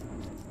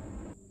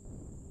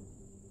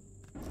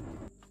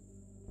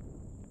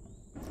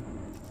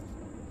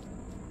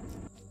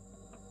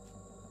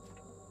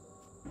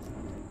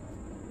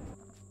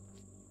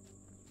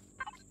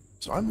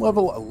 So I'm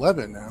level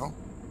 11 now.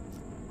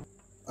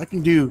 I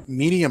can do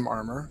medium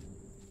armor.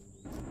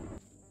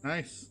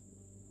 Nice.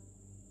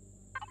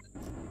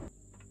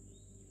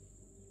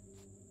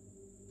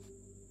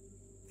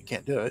 I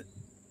can't do it.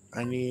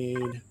 I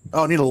need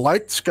a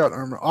light scout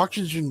armor,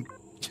 oxygen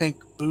tank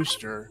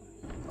booster.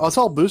 Oh, it's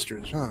all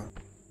boosters, huh?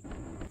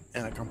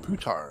 And a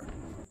computer.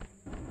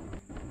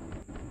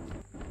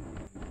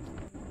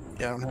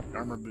 Yeah, I don't have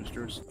armor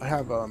boosters. I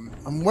have I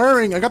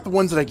got the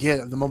ones that I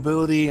get, the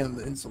mobility and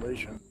the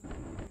insulation.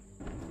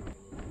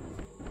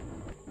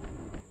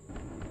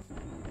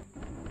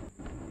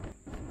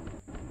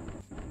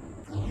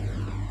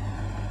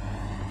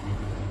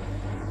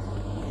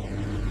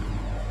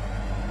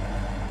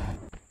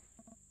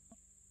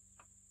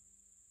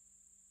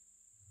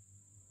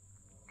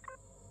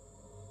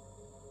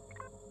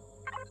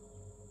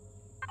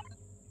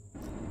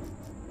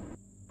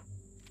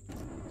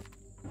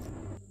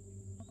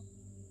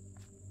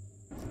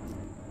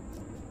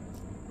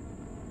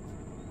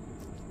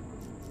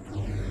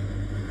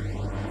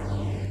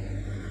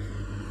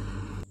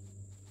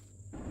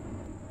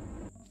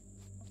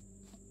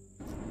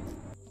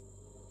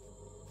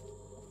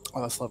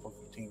 Oh, that's level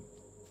 15.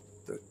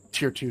 The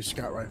tier 2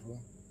 scout rifle.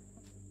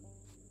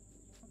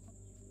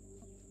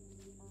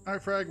 All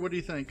right, Frag, what do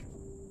you think?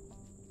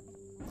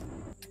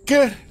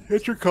 Good.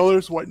 It's your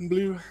colors, white and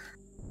blue.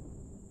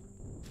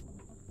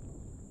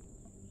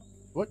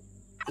 What?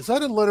 Is that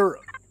the letter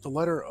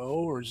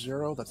O or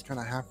 0 that's kind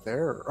of half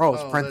there? Oh,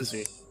 it's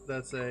parentheses.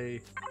 That's a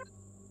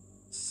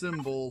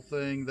symbol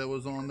thing that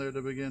was on there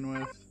to begin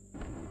with.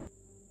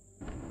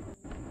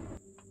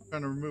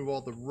 Trying to remove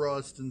all the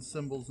rust and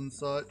symbols and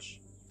such.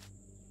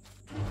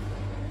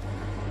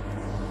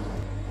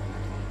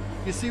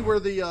 You see where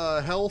the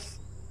health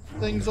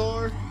things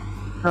are?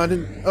 No, I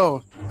didn't.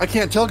 Oh, I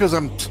can't tell because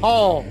I'm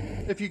tall.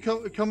 If you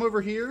come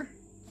over here,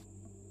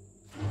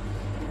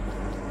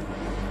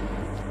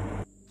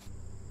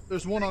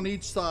 there's one on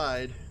each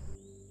side.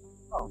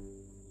 Oh.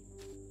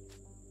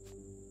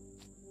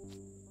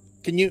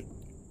 Do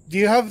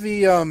you have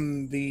the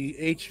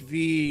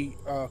HV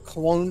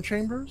clone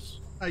chambers?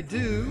 I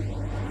do.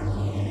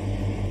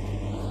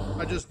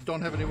 I just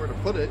don't have anywhere to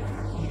put it,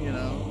 you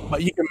know.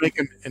 But you can make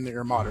them in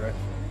your mod, right?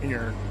 In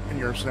your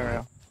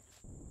scenario.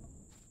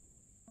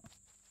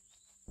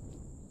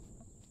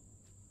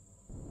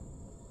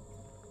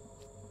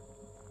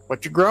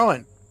 What you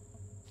growing?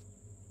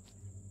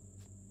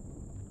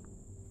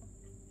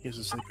 He's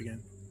asleep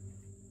again.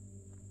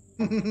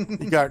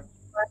 You got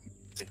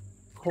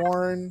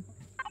corn.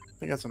 I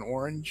think that's an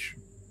orange.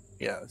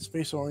 Yeah,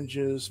 space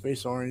oranges,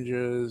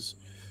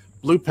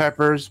 blue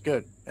peppers.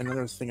 Good.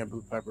 Another thing of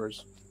blue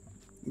peppers.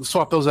 We'll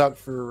swap those out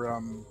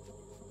for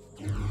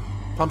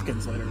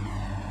pumpkins later.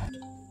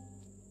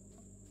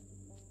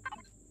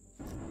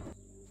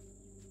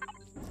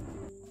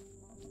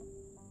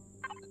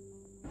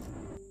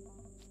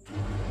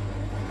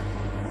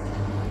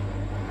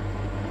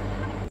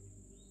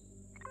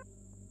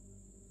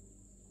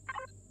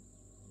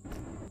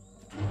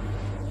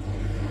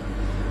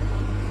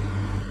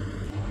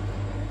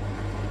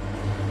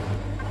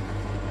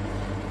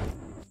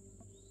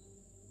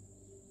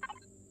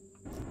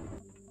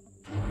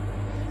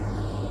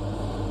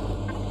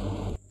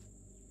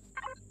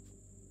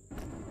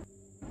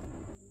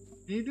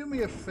 Can you do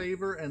me a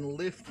favor and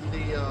lift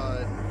the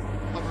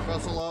hover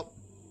vessel up?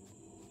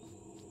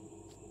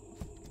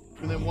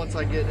 And then once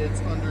I get its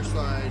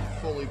underside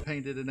fully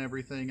painted and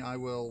everything,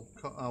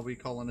 I'll be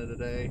calling it a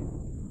day.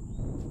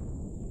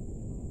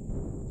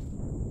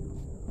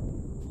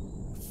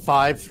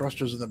 5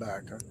 thrusters in the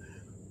back. Huh?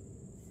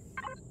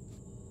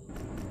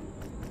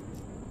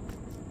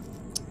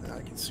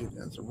 I can see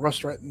there's a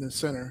rust right in the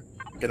center.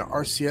 Get an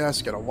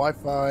RCS, get a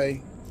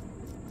Wi-Fi.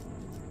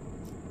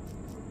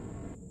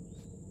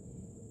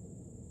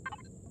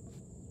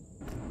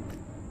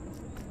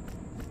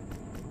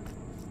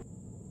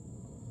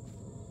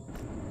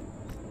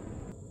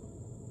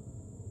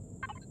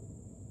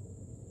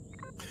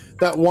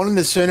 That one in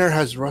the center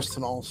has rust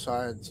on all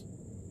sides.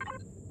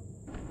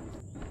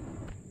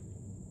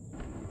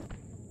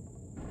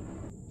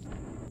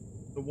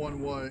 The one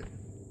what?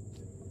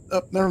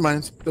 Oh, never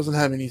mind. It doesn't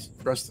have any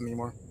rust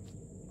anymore.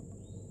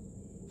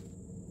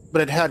 But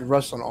it had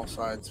rust on all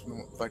sides, from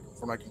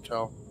what I can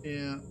tell.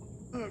 Yeah.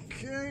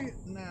 Okay.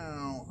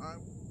 Now I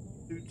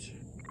do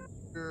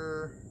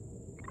trigger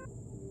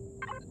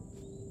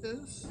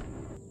this.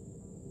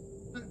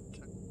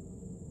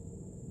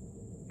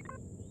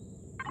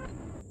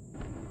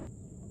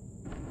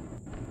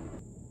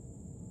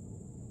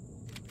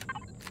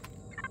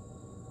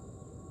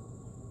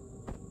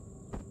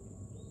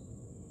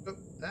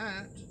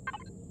 That.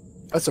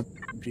 That's a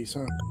piece,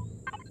 huh?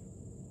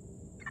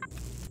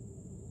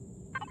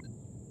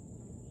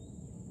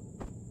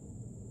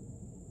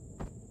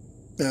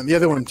 Yeah, the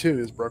other one too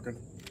is broken.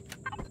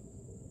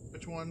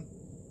 Which one?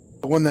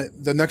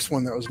 The next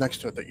one that was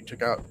next to it that you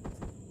took out.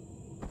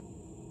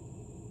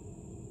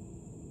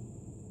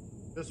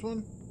 This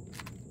one?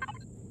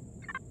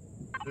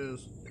 It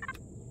is.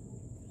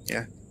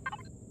 Yeah.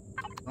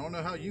 I don't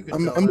know how you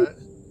can tell that.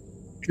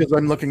 Because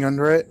I'm looking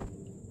under it.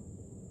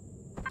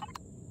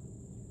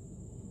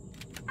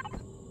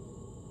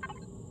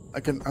 I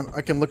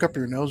can look up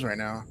your nose right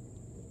now.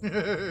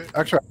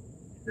 Actually,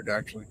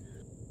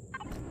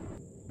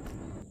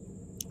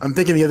 I'm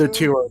thinking the other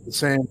two are the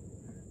same.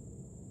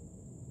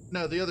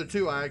 No, the other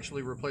two I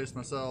actually replaced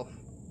myself.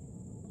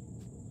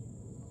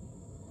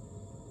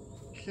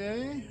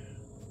 Okay.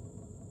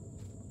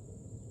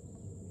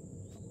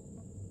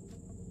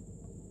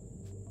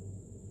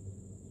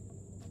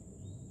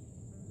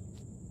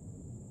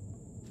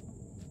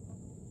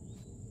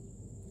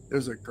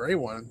 There's a gray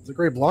one. There's a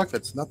gray block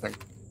that's nothing.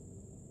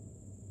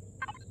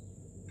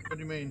 What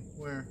do you mean?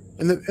 Where?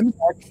 In the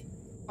back.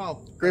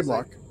 Oh, gray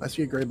block. I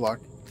see a gray block.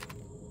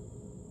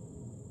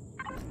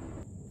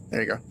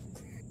 There you go.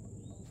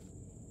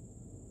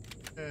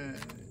 Okay.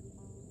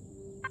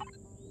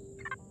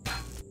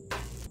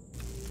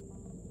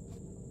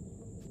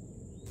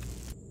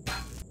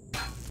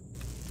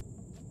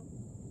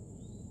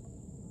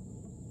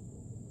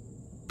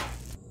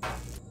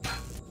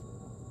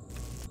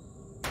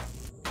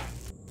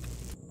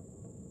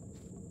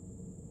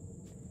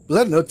 Was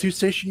that an O2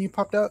 station you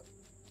popped out?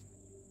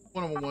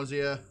 One of them was,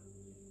 yeah.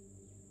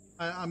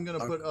 I'm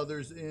gonna put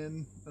others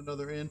in,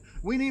 another in.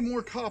 We need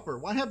more copper.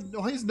 Why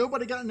has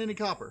nobody gotten any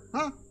copper?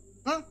 Huh?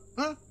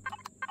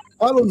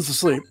 Paladin's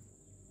asleep.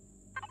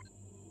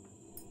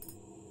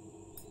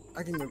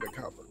 I can move the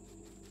copper.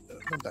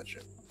 Not that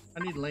shit.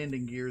 I need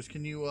landing gears.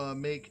 Can you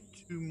make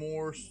 2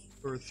 more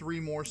or 3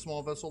 more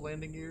small vessel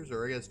landing gears?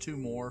 Or I guess 2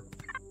 more.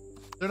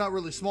 They're not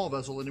really small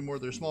vessel anymore.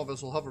 They're small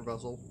vessel, hover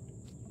vessel.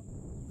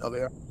 Oh,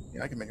 they are?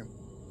 Yeah, I can make them.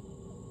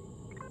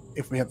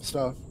 If we have the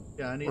stuff.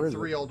 Yeah, I need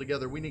 3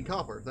 altogether. We need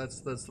copper. That's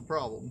the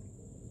problem.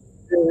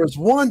 There was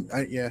one.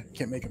 Yeah,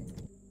 can't make them.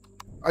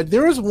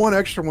 There was one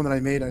extra one that I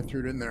made. I threw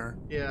it in there.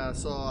 Yeah,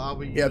 so I'll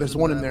be. Yeah, there's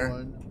one in there.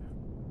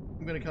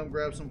 I'm gonna come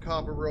grab some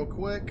copper real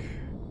quick.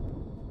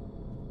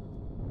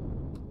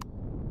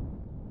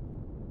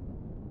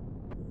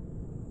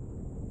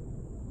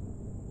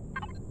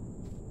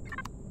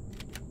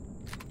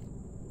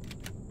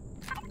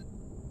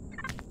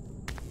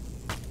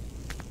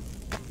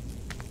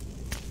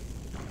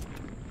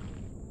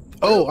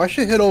 Oh, I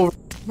should head over.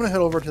 I'm gonna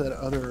head over to that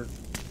other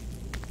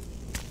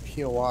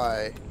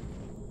POI.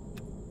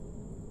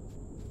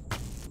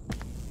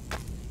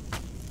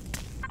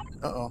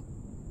 Uh-oh.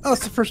 Oh,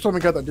 that's the first time I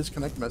got that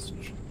disconnect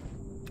message.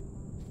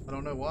 I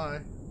don't know why.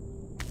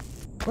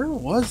 Where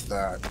was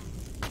that?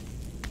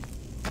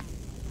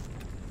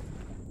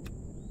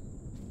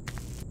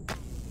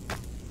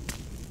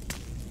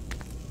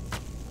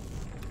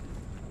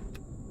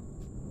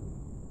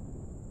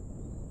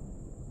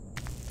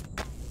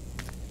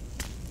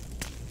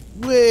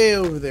 Way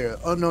over there.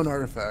 Unknown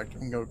artifact.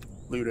 I'm gonna go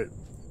loot it.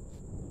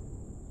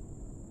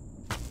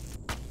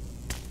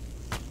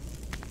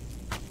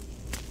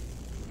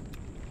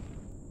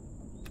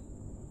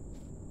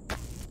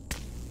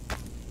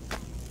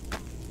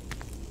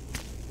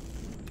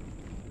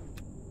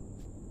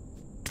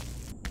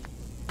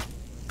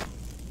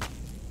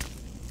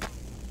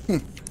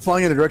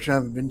 Flying in a direction I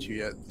haven't been to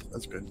yet.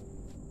 That's good.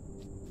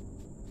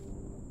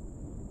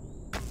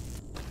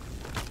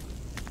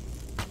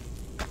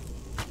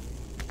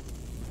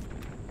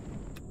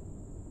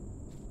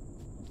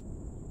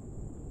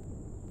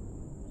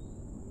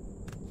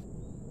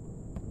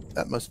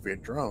 That must be a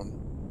drone.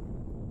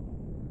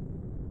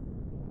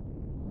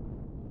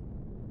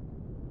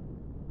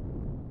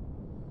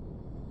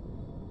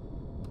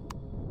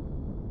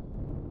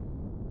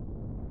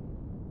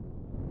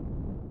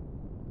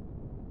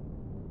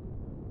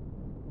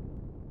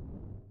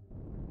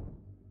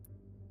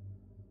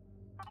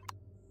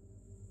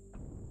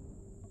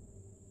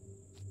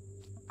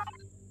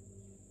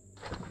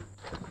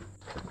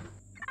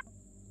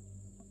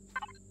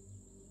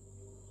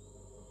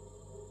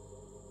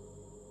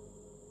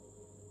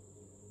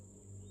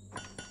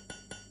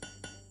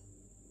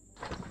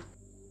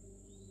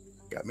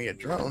 Got me a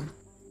drone.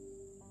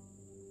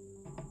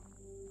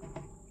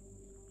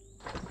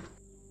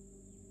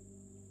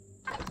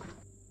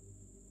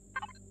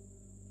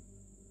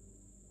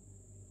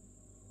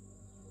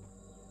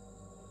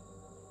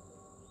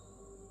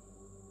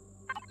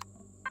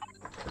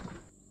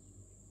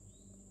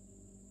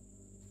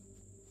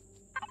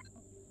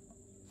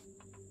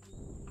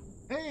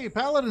 Hey,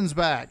 Paladin's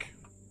back.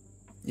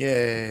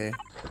 Yay.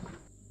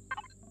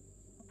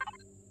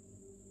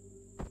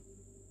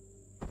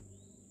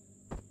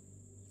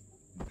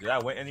 Did I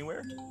went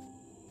anywhere?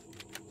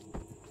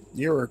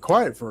 You were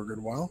quiet for a good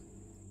while.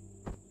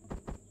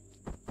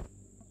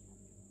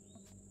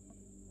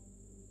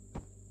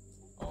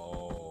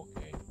 Oh,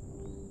 okay.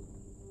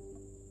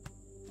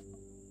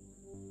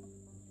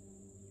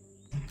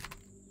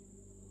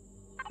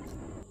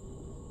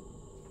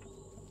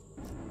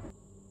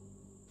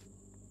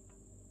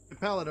 Hey,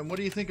 Paladin, what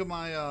do you think of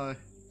my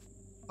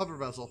hover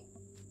vessel?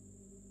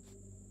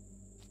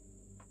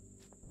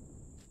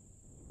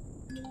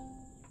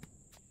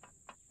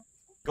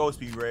 Ghost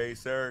speed, Ray,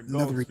 sir.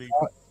 Another Ghost speed.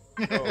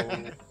 Go.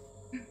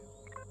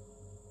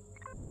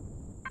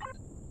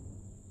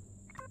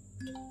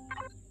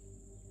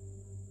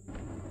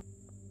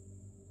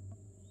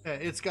 Yeah,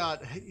 it's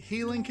got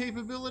healing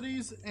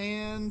capabilities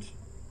and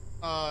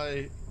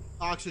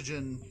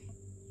oxygen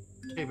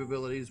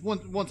capabilities.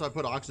 Once I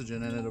put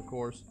oxygen in it, of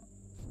course.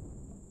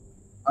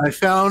 I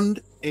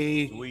found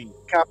a Sweet.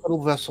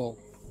 capital vessel.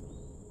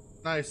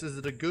 Nice. Is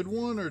it a good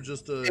one or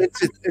just a?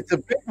 It's a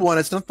big one.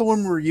 It's not the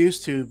one we're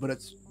used to, but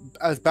it's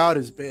about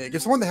as big.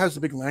 It's the one that has the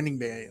big landing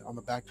bay on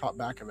the back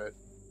of it.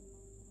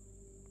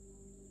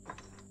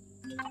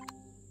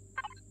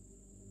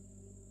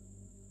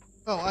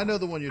 Oh, I know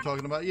the one you're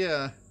talking about.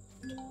 Yeah.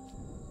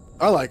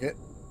 I like it.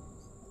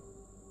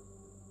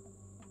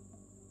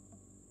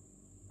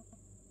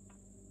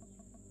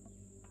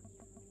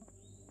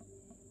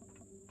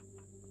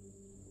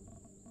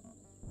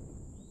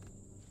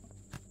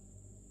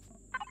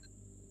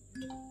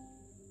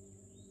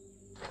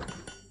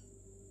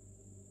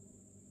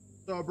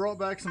 So I brought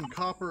back some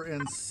copper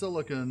and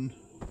silicon.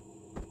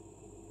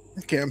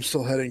 Okay, I'm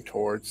still heading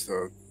towards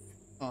the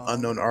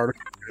unknown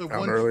article I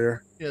found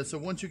earlier. Yeah, so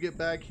once you get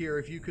back here,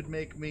 if you could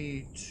make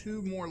me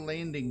 2 more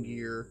landing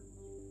gear,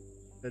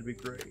 that'd be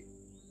great.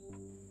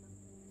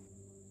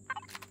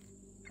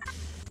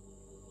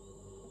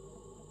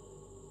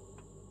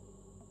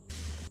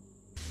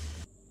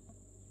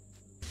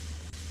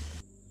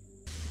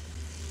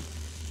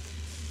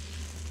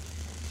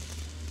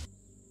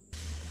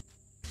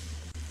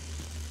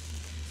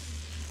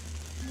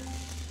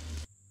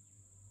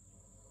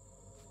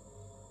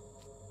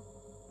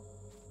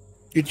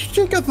 Did you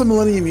check out the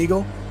Millennium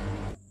Eagle?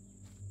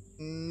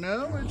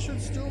 No, it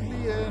should still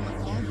be an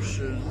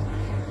option.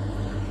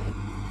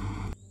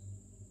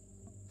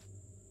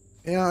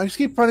 Yeah, I just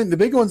keep finding the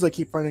big ones. I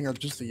keep finding are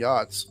just the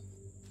yachts.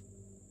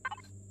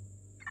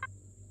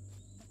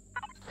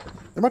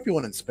 There might be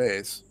one in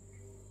space.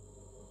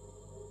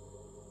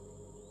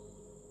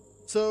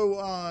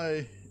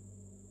 So,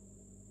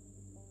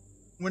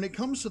 when it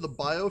comes to the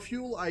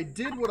biofuel, I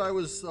did what I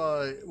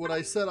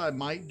said I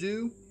might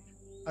do.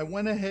 I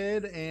went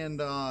ahead and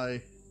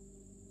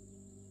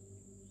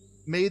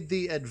made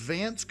the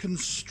advanced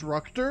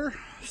constructor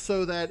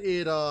so that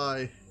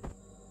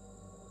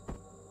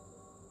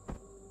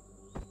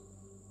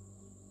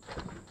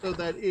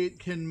it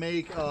can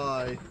make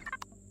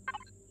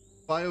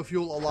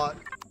biofuel a lot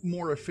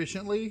more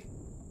efficiently.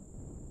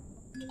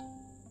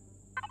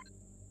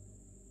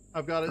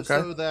 I've got it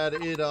so that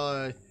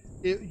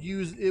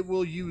it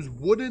will use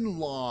wooden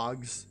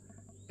logs,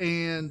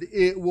 and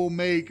it will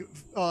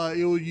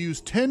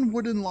use 10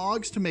 wooden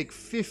logs to make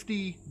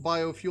 50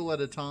 biofuel at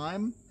a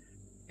time,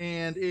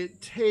 and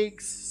it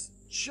takes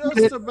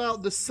just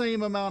about the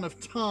same amount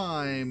of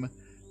time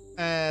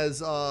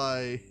as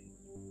it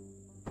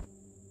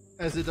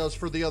does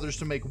for the others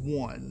to make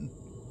one.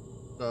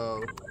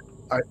 So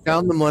I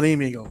found the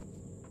Millennium Eagle.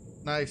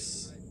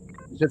 nice.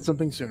 You said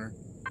something sooner.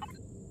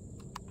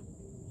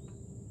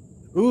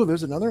 Ooh,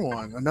 there's another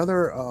one.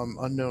 Another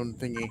unknown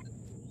thingy.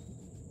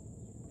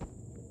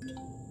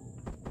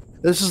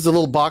 This is the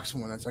little box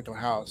one that's like a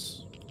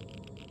house.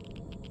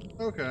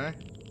 Okay.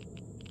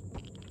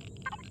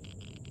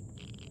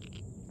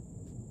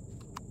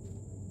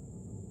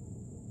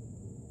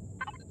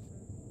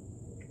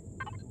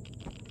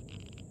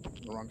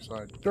 The wrong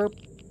side. Derp.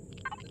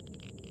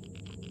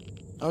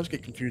 I always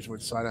get confused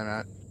which side I'm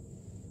at.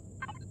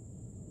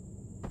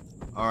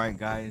 All right,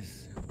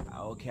 guys.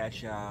 I'll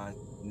catch y'all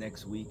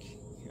next week.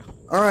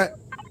 All right.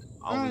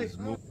 I was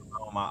moving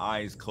around, my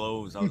eyes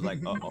closed. I was like,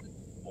 uh-oh,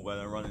 I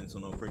better run into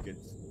no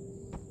crickets.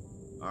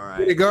 All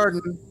right. The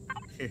garden.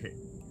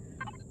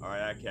 All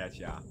right, I'll catch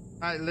y'all. All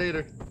right,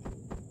 later.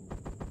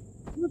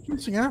 They're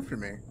chasing after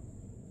me.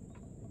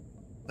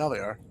 Now they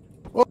are.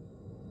 Well,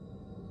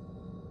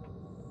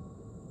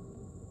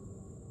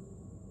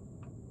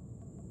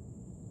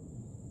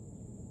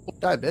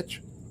 die, bitch.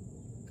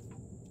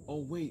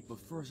 Oh wait, but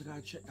first I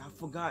gotta check. I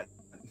forgot.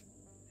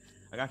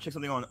 I gotta check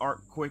something on art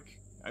quick.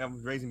 I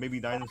was raising baby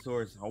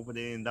dinosaurs. I hope they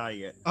didn't die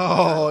yet.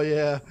 Oh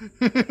yeah.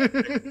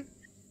 Let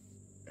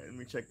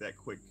me check that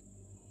quick.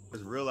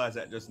 Just realized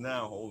that just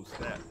now. Oh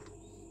snap.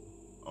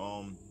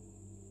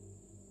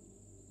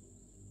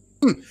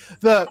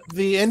 The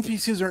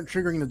NPCs aren't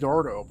triggering the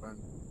door to open.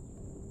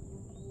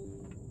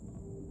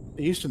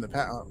 They used to in the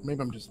past. Maybe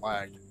I'm just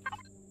lagged.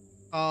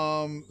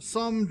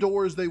 Some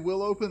doors they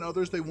will open,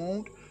 others they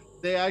won't.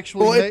 They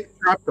actually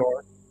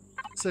trapdoor.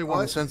 Say On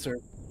what? the sensor.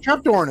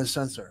 Trapdoor on a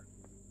sensor.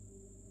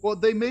 Well,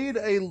 they made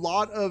a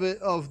lot of it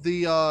of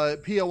the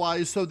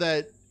POIs so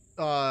that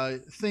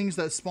things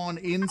that spawn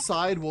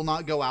inside will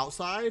not go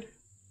outside.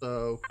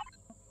 So.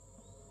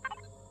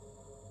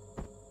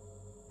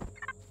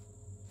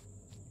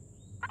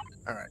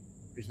 All right.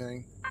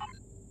 Everything.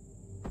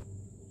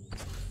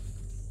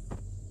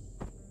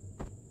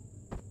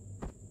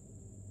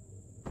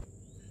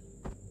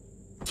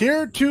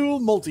 Tier 2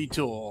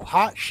 multi-tool.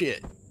 Hot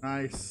shit.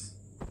 Nice.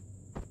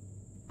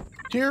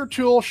 Tier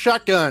 2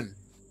 shotgun.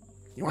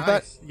 You want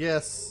that?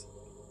 Yes.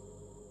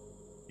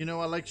 You know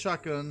I like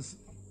shotguns.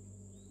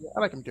 Yeah, I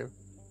like them too.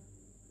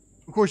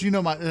 Of course, you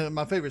know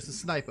my favorite's the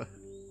sniper.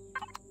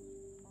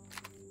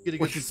 Get a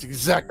Which good... is the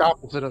exact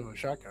opposite of a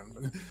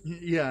shotgun.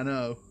 Yeah, I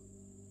know.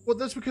 Well,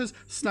 that's because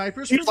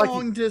snipers Seems for like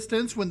long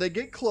distance, when they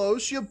get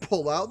close, you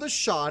pull out the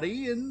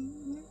shotty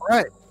and...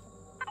 Right.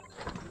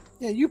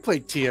 Yeah, you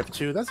played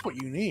TF2. That's what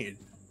you need.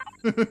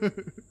 Yeah,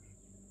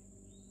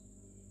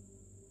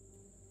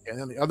 and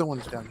then the other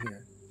one's down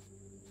here.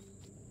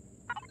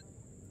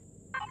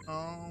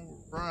 All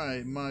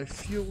right, my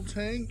fuel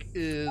tank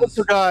is...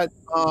 Also got,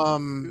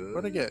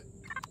 what'd I get?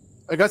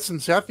 I got some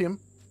sathium.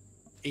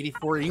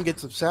 84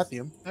 ingots of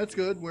sathium. That's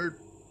good. We're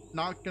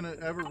not going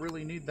to ever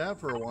really need that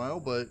for a while,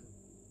 but...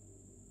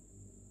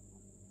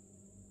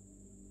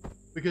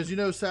 Because, you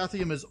know,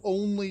 sathium is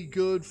only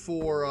good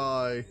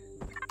for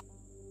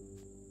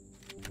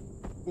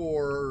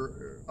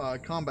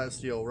combat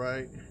steel,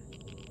 right?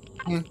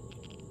 Hmm.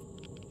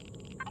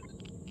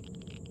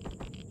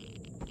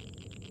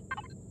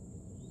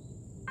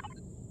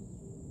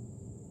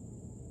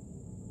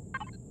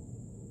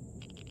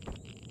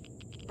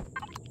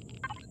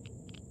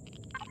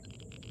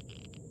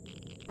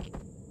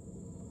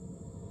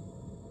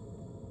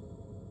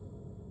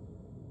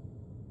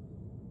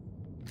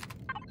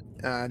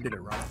 I did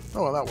it wrong.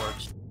 Oh, well, that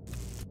works.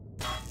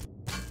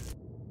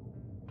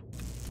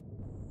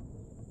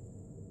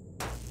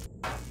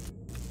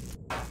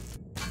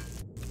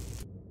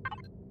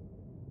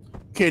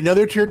 Okay,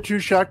 another tier 2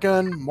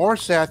 shotgun, more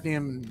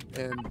sathium,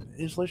 and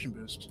insulation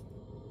boost.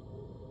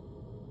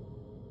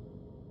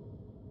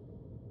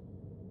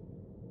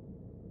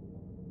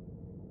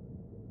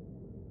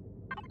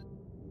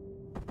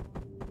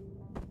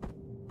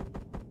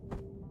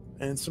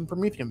 And some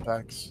promethium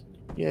packs.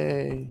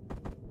 Yay.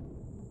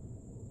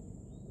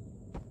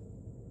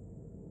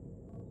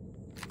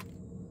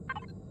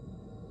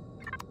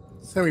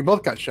 So we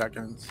both got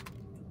shotguns.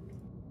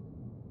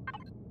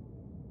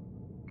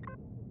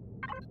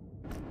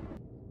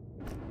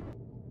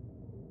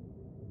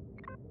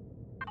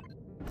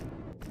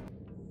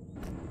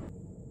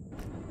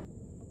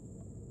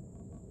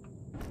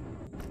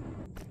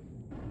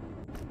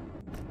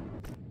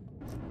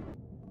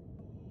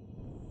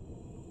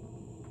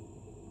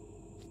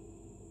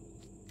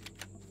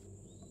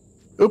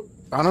 Oop,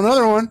 found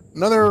another one.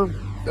 Another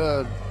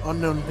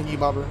unknown thingy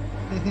bobber.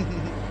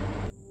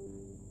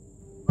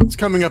 It's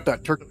coming up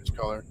that turquoise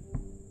color.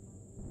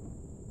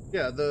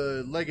 Yeah,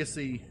 the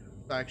Legacy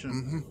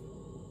faction.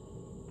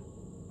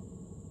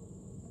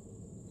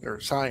 Mm-hmm. Or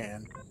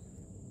cyan.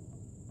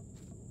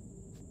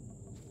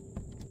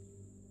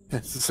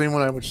 It's the same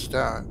one I would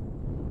start.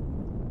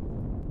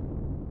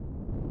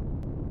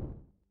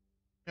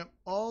 Yep,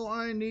 all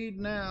I need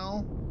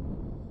now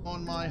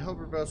on my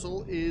hover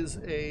vessel is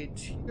a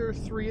tier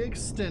 3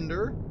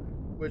 extender,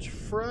 which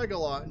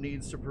FragALot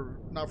needs to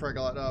not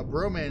FragALot,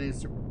 Broman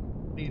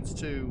needs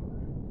to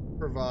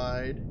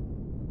provide,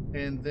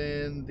 and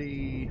then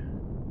the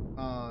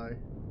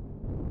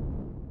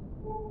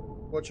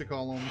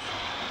whatchamacallums,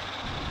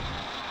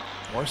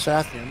 More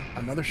sathium,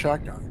 another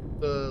shotgun.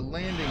 the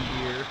landing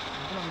gear,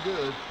 and I'm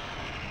good.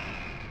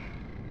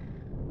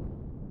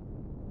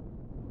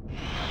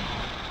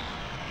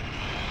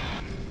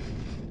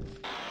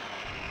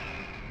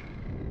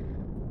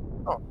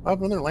 Oh, I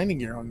have another landing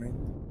gear on me.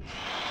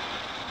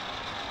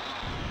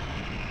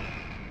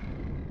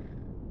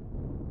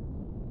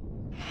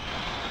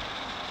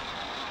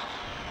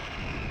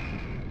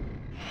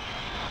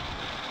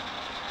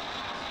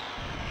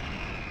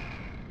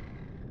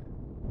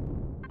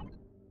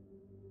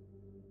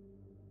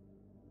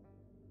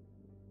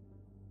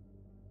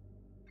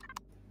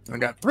 I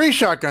got 3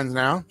 shotguns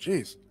now.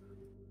 Jeez.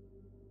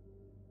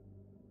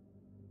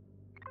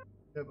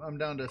 Yep, I'm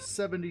down to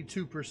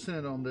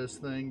 72% on this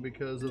thing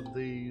because of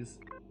these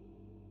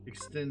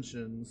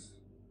extensions.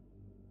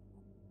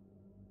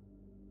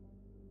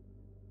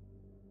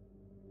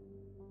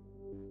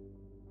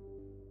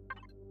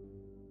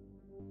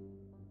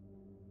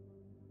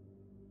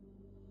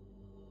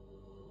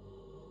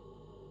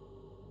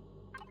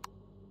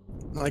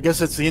 I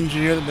guess it's the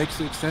engineer that makes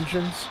the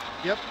extensions.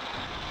 Yep.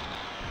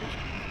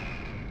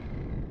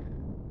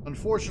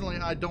 Unfortunately,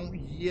 I don't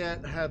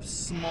yet have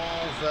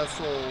small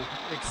vessel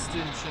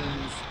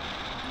extensions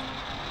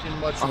in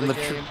much of the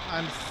game.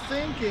 I'm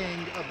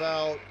thinking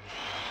about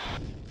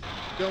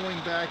going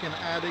back and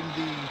adding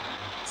the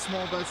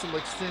small vessel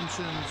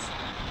extensions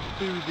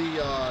to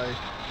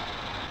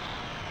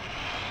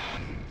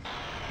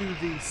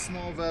the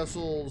small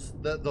vessels,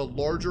 the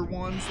larger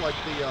ones, like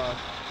the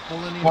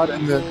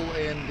Millennium Eagle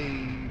and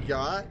the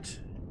yacht.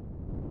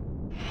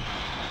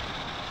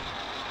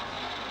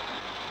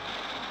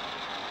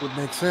 Would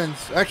make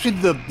sense.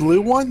 Actually, the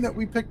blue one that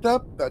we picked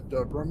up, that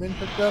Roman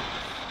picked up,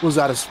 was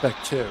out of spec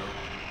too.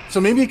 So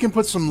maybe you can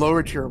put some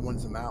lower tier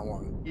ones in that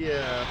one.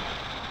 Yeah.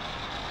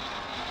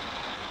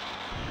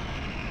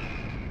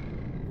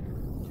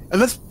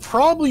 And that's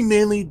probably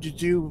mainly to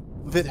do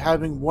with it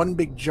having one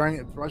big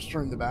giant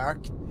thruster in the back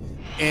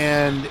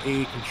and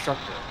a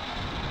constructor.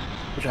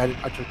 Which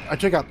I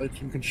took out the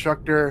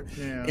constructor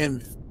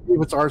and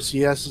what's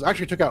RCS.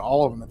 Actually, took out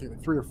all of them. I think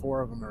like 3 or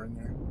 4 of them are in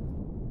there.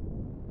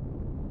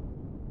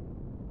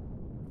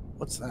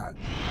 What's that?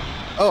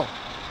 Oh,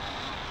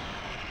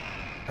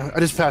 I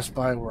just passed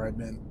by where I've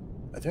been.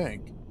 I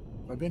think.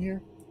 Have I been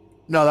here?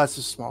 No, that's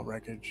a small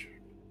wreckage.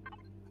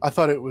 I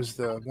thought it was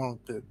the one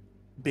with the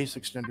base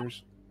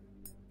extenders.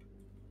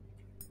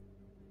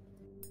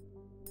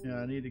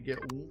 Yeah, I need to get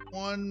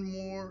one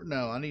more.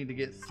 No, I need to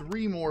get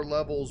 3 more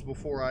levels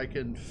before I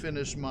can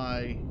finish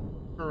my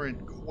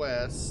current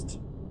quest.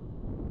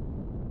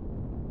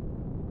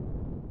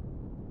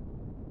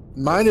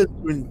 Mine is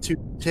to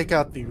take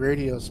out the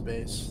radio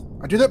space.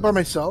 I do that by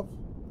myself.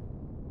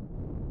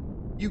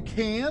 You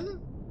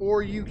can,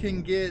 or you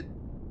can get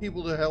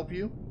people to help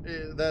you.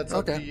 That's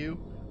up to you.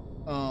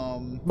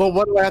 Well,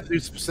 what do I have to do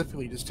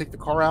specifically? Just take the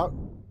car out?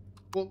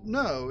 Well,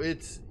 no,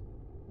 it's...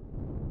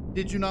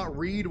 Did you not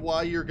read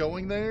why you're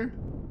going there?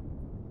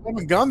 I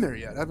haven't gone there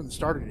yet. I haven't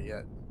started it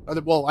yet.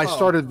 Well, I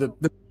started the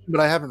but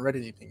I haven't read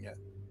anything yet.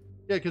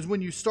 Yeah, because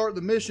when you start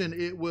the mission,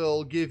 it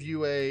will give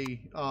you a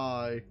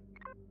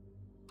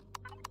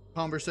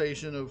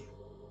conversation of,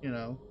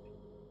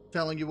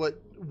 telling you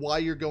why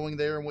you're going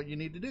there and what you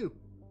need to do.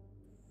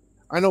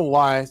 I know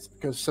why. It's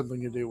because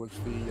something to do with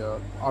the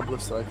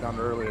obelisk that I found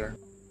earlier.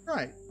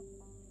 Right.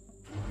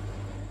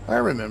 I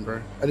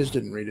remember. I just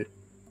didn't read it.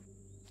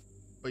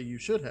 But you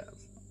should have.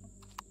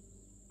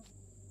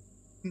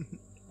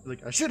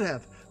 Like, I should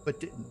have, but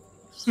didn't.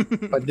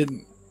 I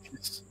didn't.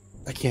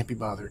 I can't be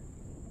bothered.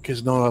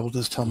 Because no one will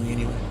just tell me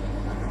anyway.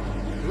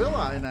 Will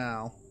I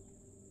now?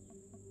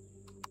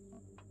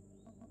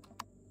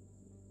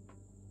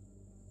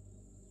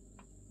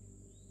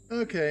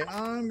 Okay,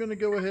 I'm going to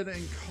go ahead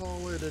and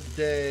call it a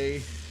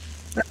day.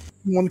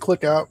 1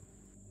 click out.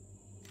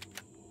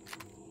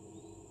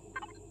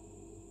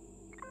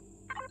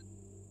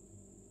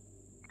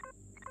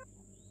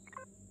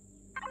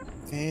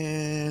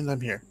 And I'm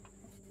here.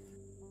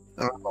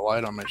 I don't have a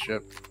light on my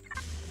ship.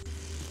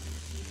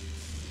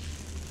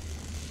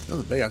 Oh,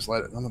 the big ass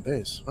light on the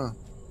base. Huh.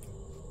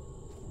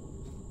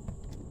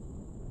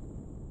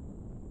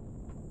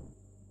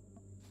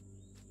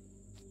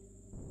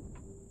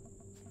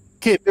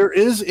 Okay, there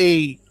is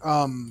a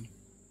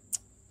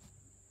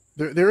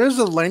there is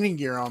a landing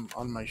gear on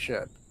my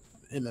ship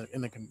in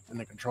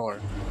the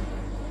controller.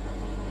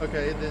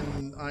 Okay,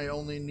 then I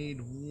only need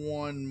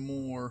 1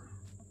 more.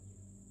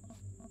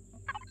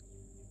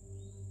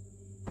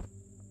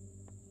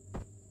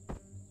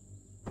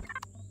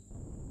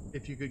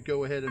 If you could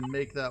go ahead and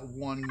make that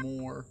 1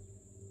 more.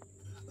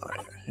 Oh,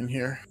 yeah, in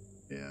here.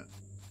 Yeah.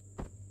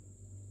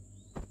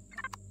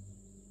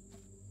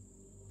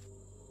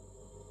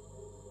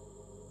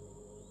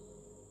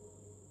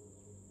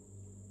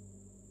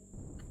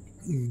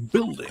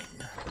 Building.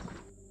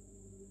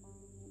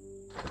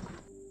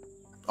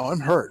 Oh, I'm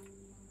hurt.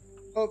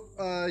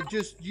 Oh,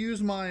 just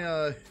use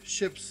my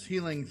ship's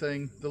healing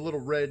thing, the little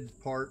red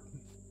part.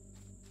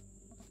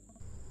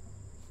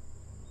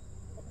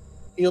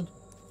 Healed.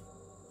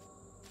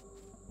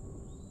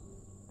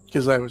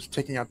 Because I was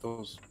taking out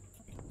those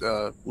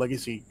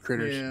legacy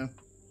critters. Yeah.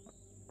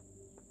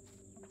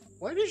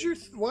 Why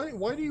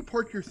do you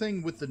park your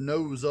thing with the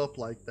nose up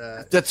like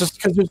that? That's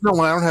just because I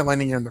don't have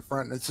landing gear in the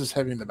front. It's just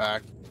heavy in the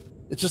back.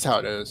 It's just how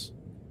it is.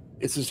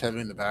 It's just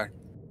heavy in the back.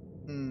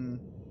 Hmm.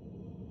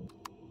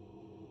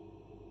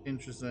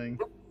 Interesting.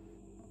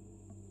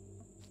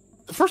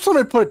 The first time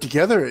I put it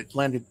together,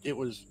 it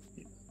was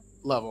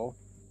level.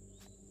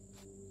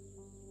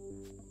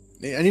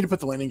 I need to put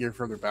the landing gear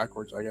further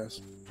backwards, I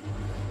guess.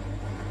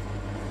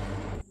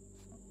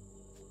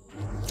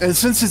 And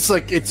since it's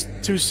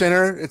too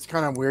center, it's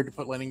kind of weird to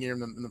put landing gear in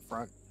the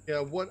front.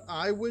 Yeah, what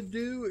I would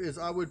do is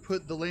I would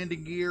put the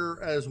landing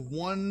gear as the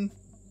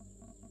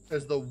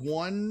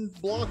one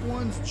block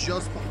ones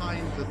just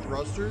behind the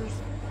thrusters,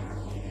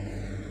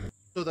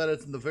 so that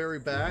it's in the very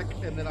back,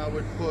 and then I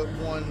would put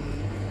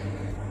one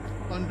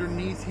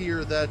underneath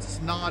here that's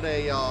not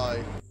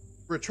a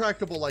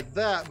retractable like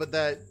that, but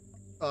that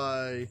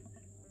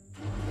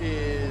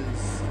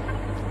is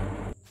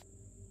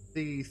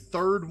the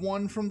third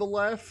one from the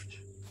left,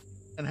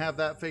 and have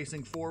that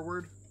facing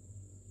forward.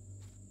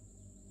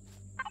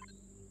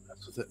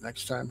 That's with it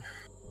next time.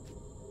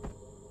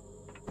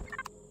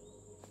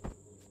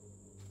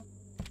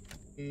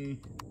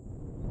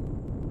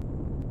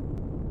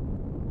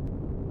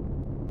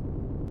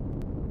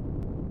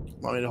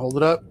 Want me to hold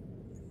it up?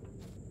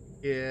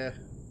 Yeah.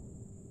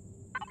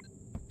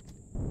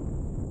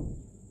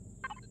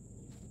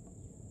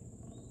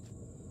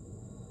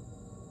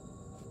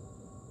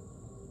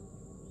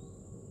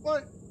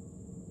 What?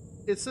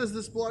 It says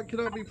this block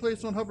cannot be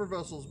placed on hover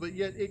vessels, but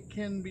yet it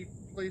can be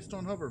placed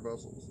on hover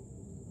vessels.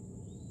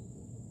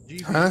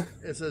 GV, huh?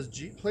 It says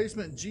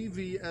placement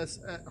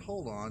GVS.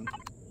 Hold on.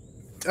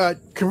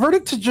 Convert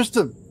it to just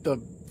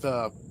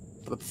the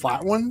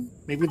flat one.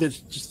 Maybe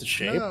that's just the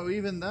shape. No,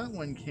 even that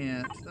one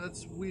can't.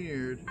 That's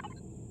weird.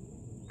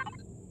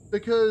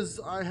 Because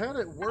I had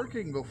it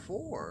working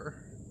before.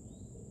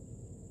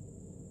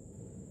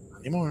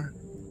 Not anymore.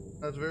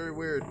 That's very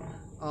weird.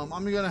 I'm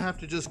gonna have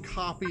to just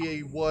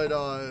copy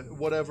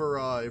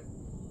whatever.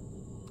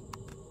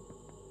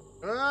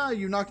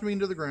 You knocked me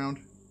into the ground.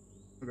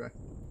 Okay.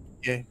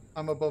 Yeah.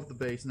 I'm above the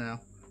base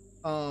now.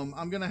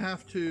 I'm gonna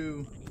have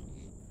to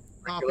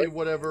copy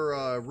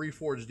whatever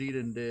Reforged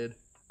Eden did.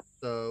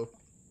 So.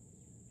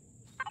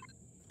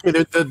 Yeah,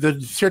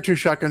 the tier 2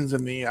 shotguns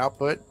in the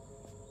output.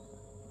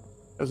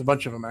 There's a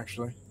bunch of them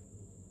actually.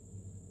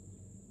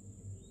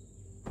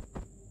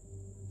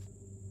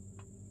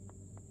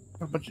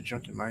 A bunch of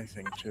junk in my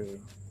thing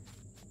too.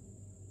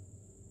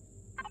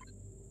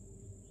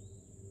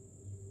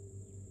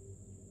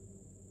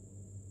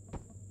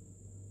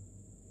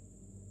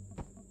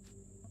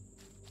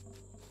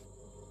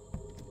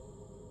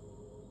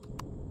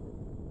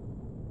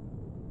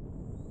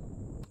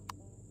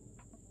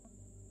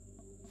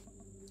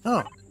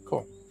 Oh,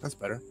 cool. That's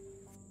better.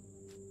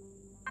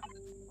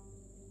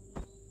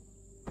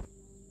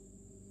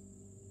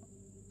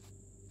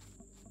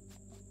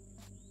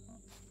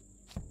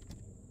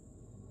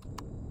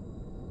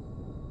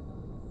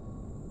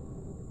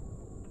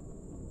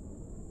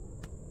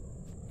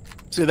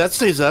 See, that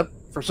stays up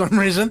for some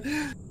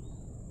reason.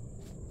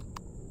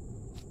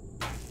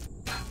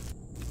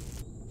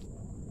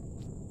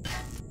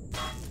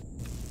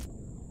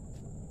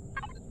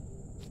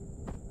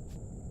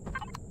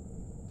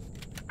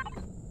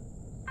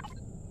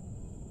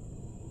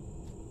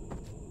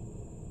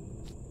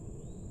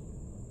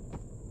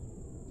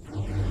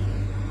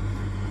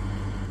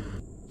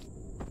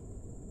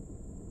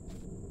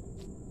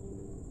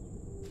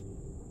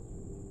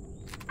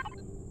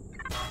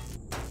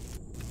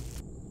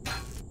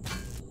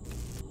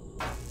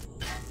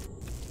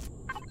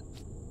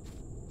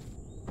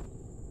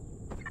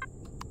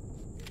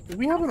 Do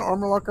we have an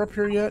armor locker up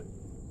here yet?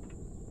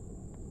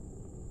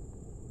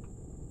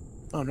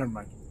 Oh, never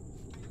mind.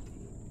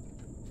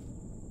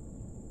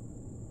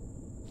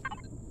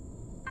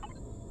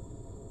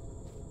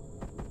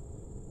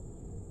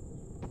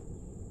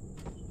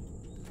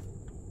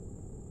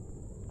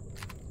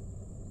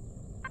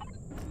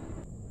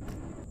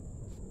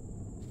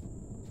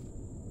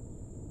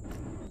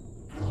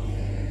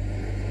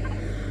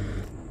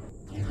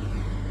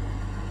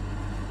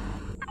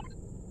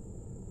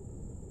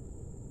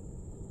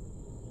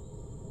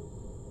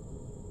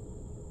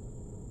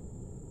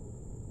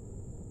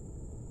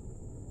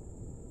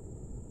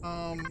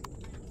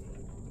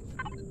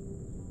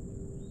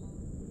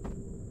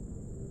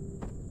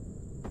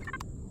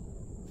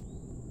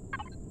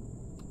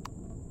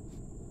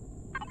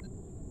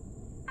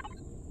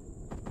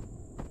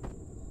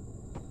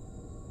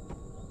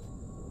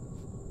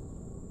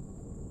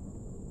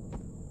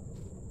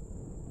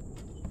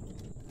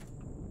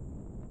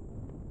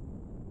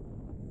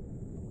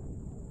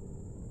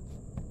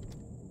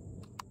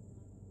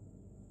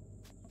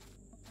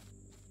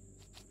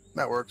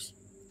 That works.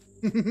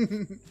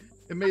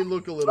 It may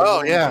look a little.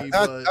 Oh wonky, yeah,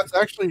 but... that's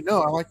actually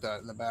no. I like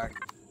that in the back.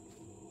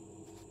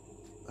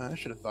 I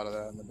should have thought of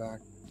that in the back.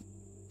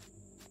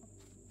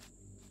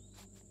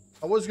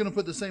 I was going to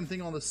put the same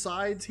thing on the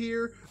sides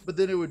here, but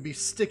then it would be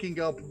sticking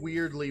up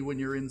weirdly when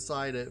you're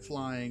inside it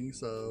flying,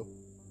 so...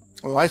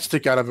 Well, I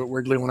stick out of it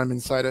weirdly when I'm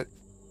inside it.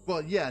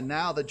 Well, yeah,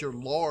 now that you're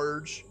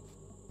large.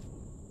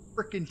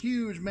 Freaking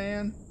huge,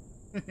 man.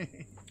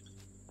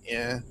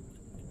 Yeah.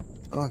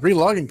 Oh,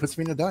 relogging puts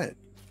me in a diet.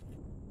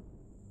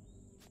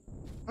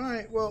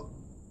 Alright, well...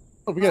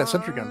 Oh, we got a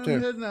sentry gun, too.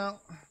 I'm heading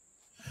out.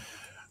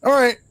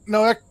 Alright,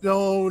 no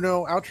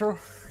outro.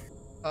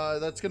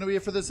 That's going to be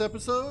it for this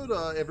episode.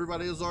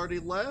 Everybody has already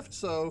left,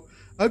 so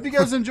I hope you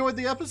guys enjoyed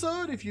the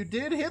episode. If you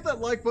did, hit that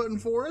like button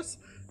for us.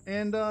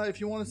 And if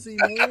you want to see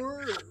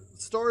more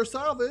Star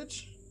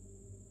Salvage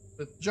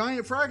with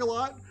Giant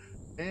FragALot,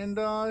 and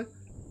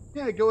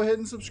yeah, go ahead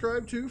and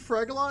subscribe to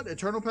FragALot,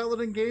 Eternal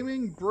Paladin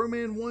Gaming,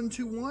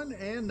 Broman121,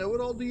 and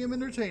KnowItAllDM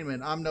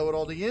Entertainment. I'm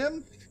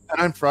KnowItAllDM.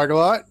 And I'm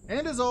FragALot.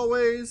 And as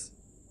always,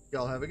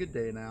 y'all have a good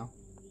day now.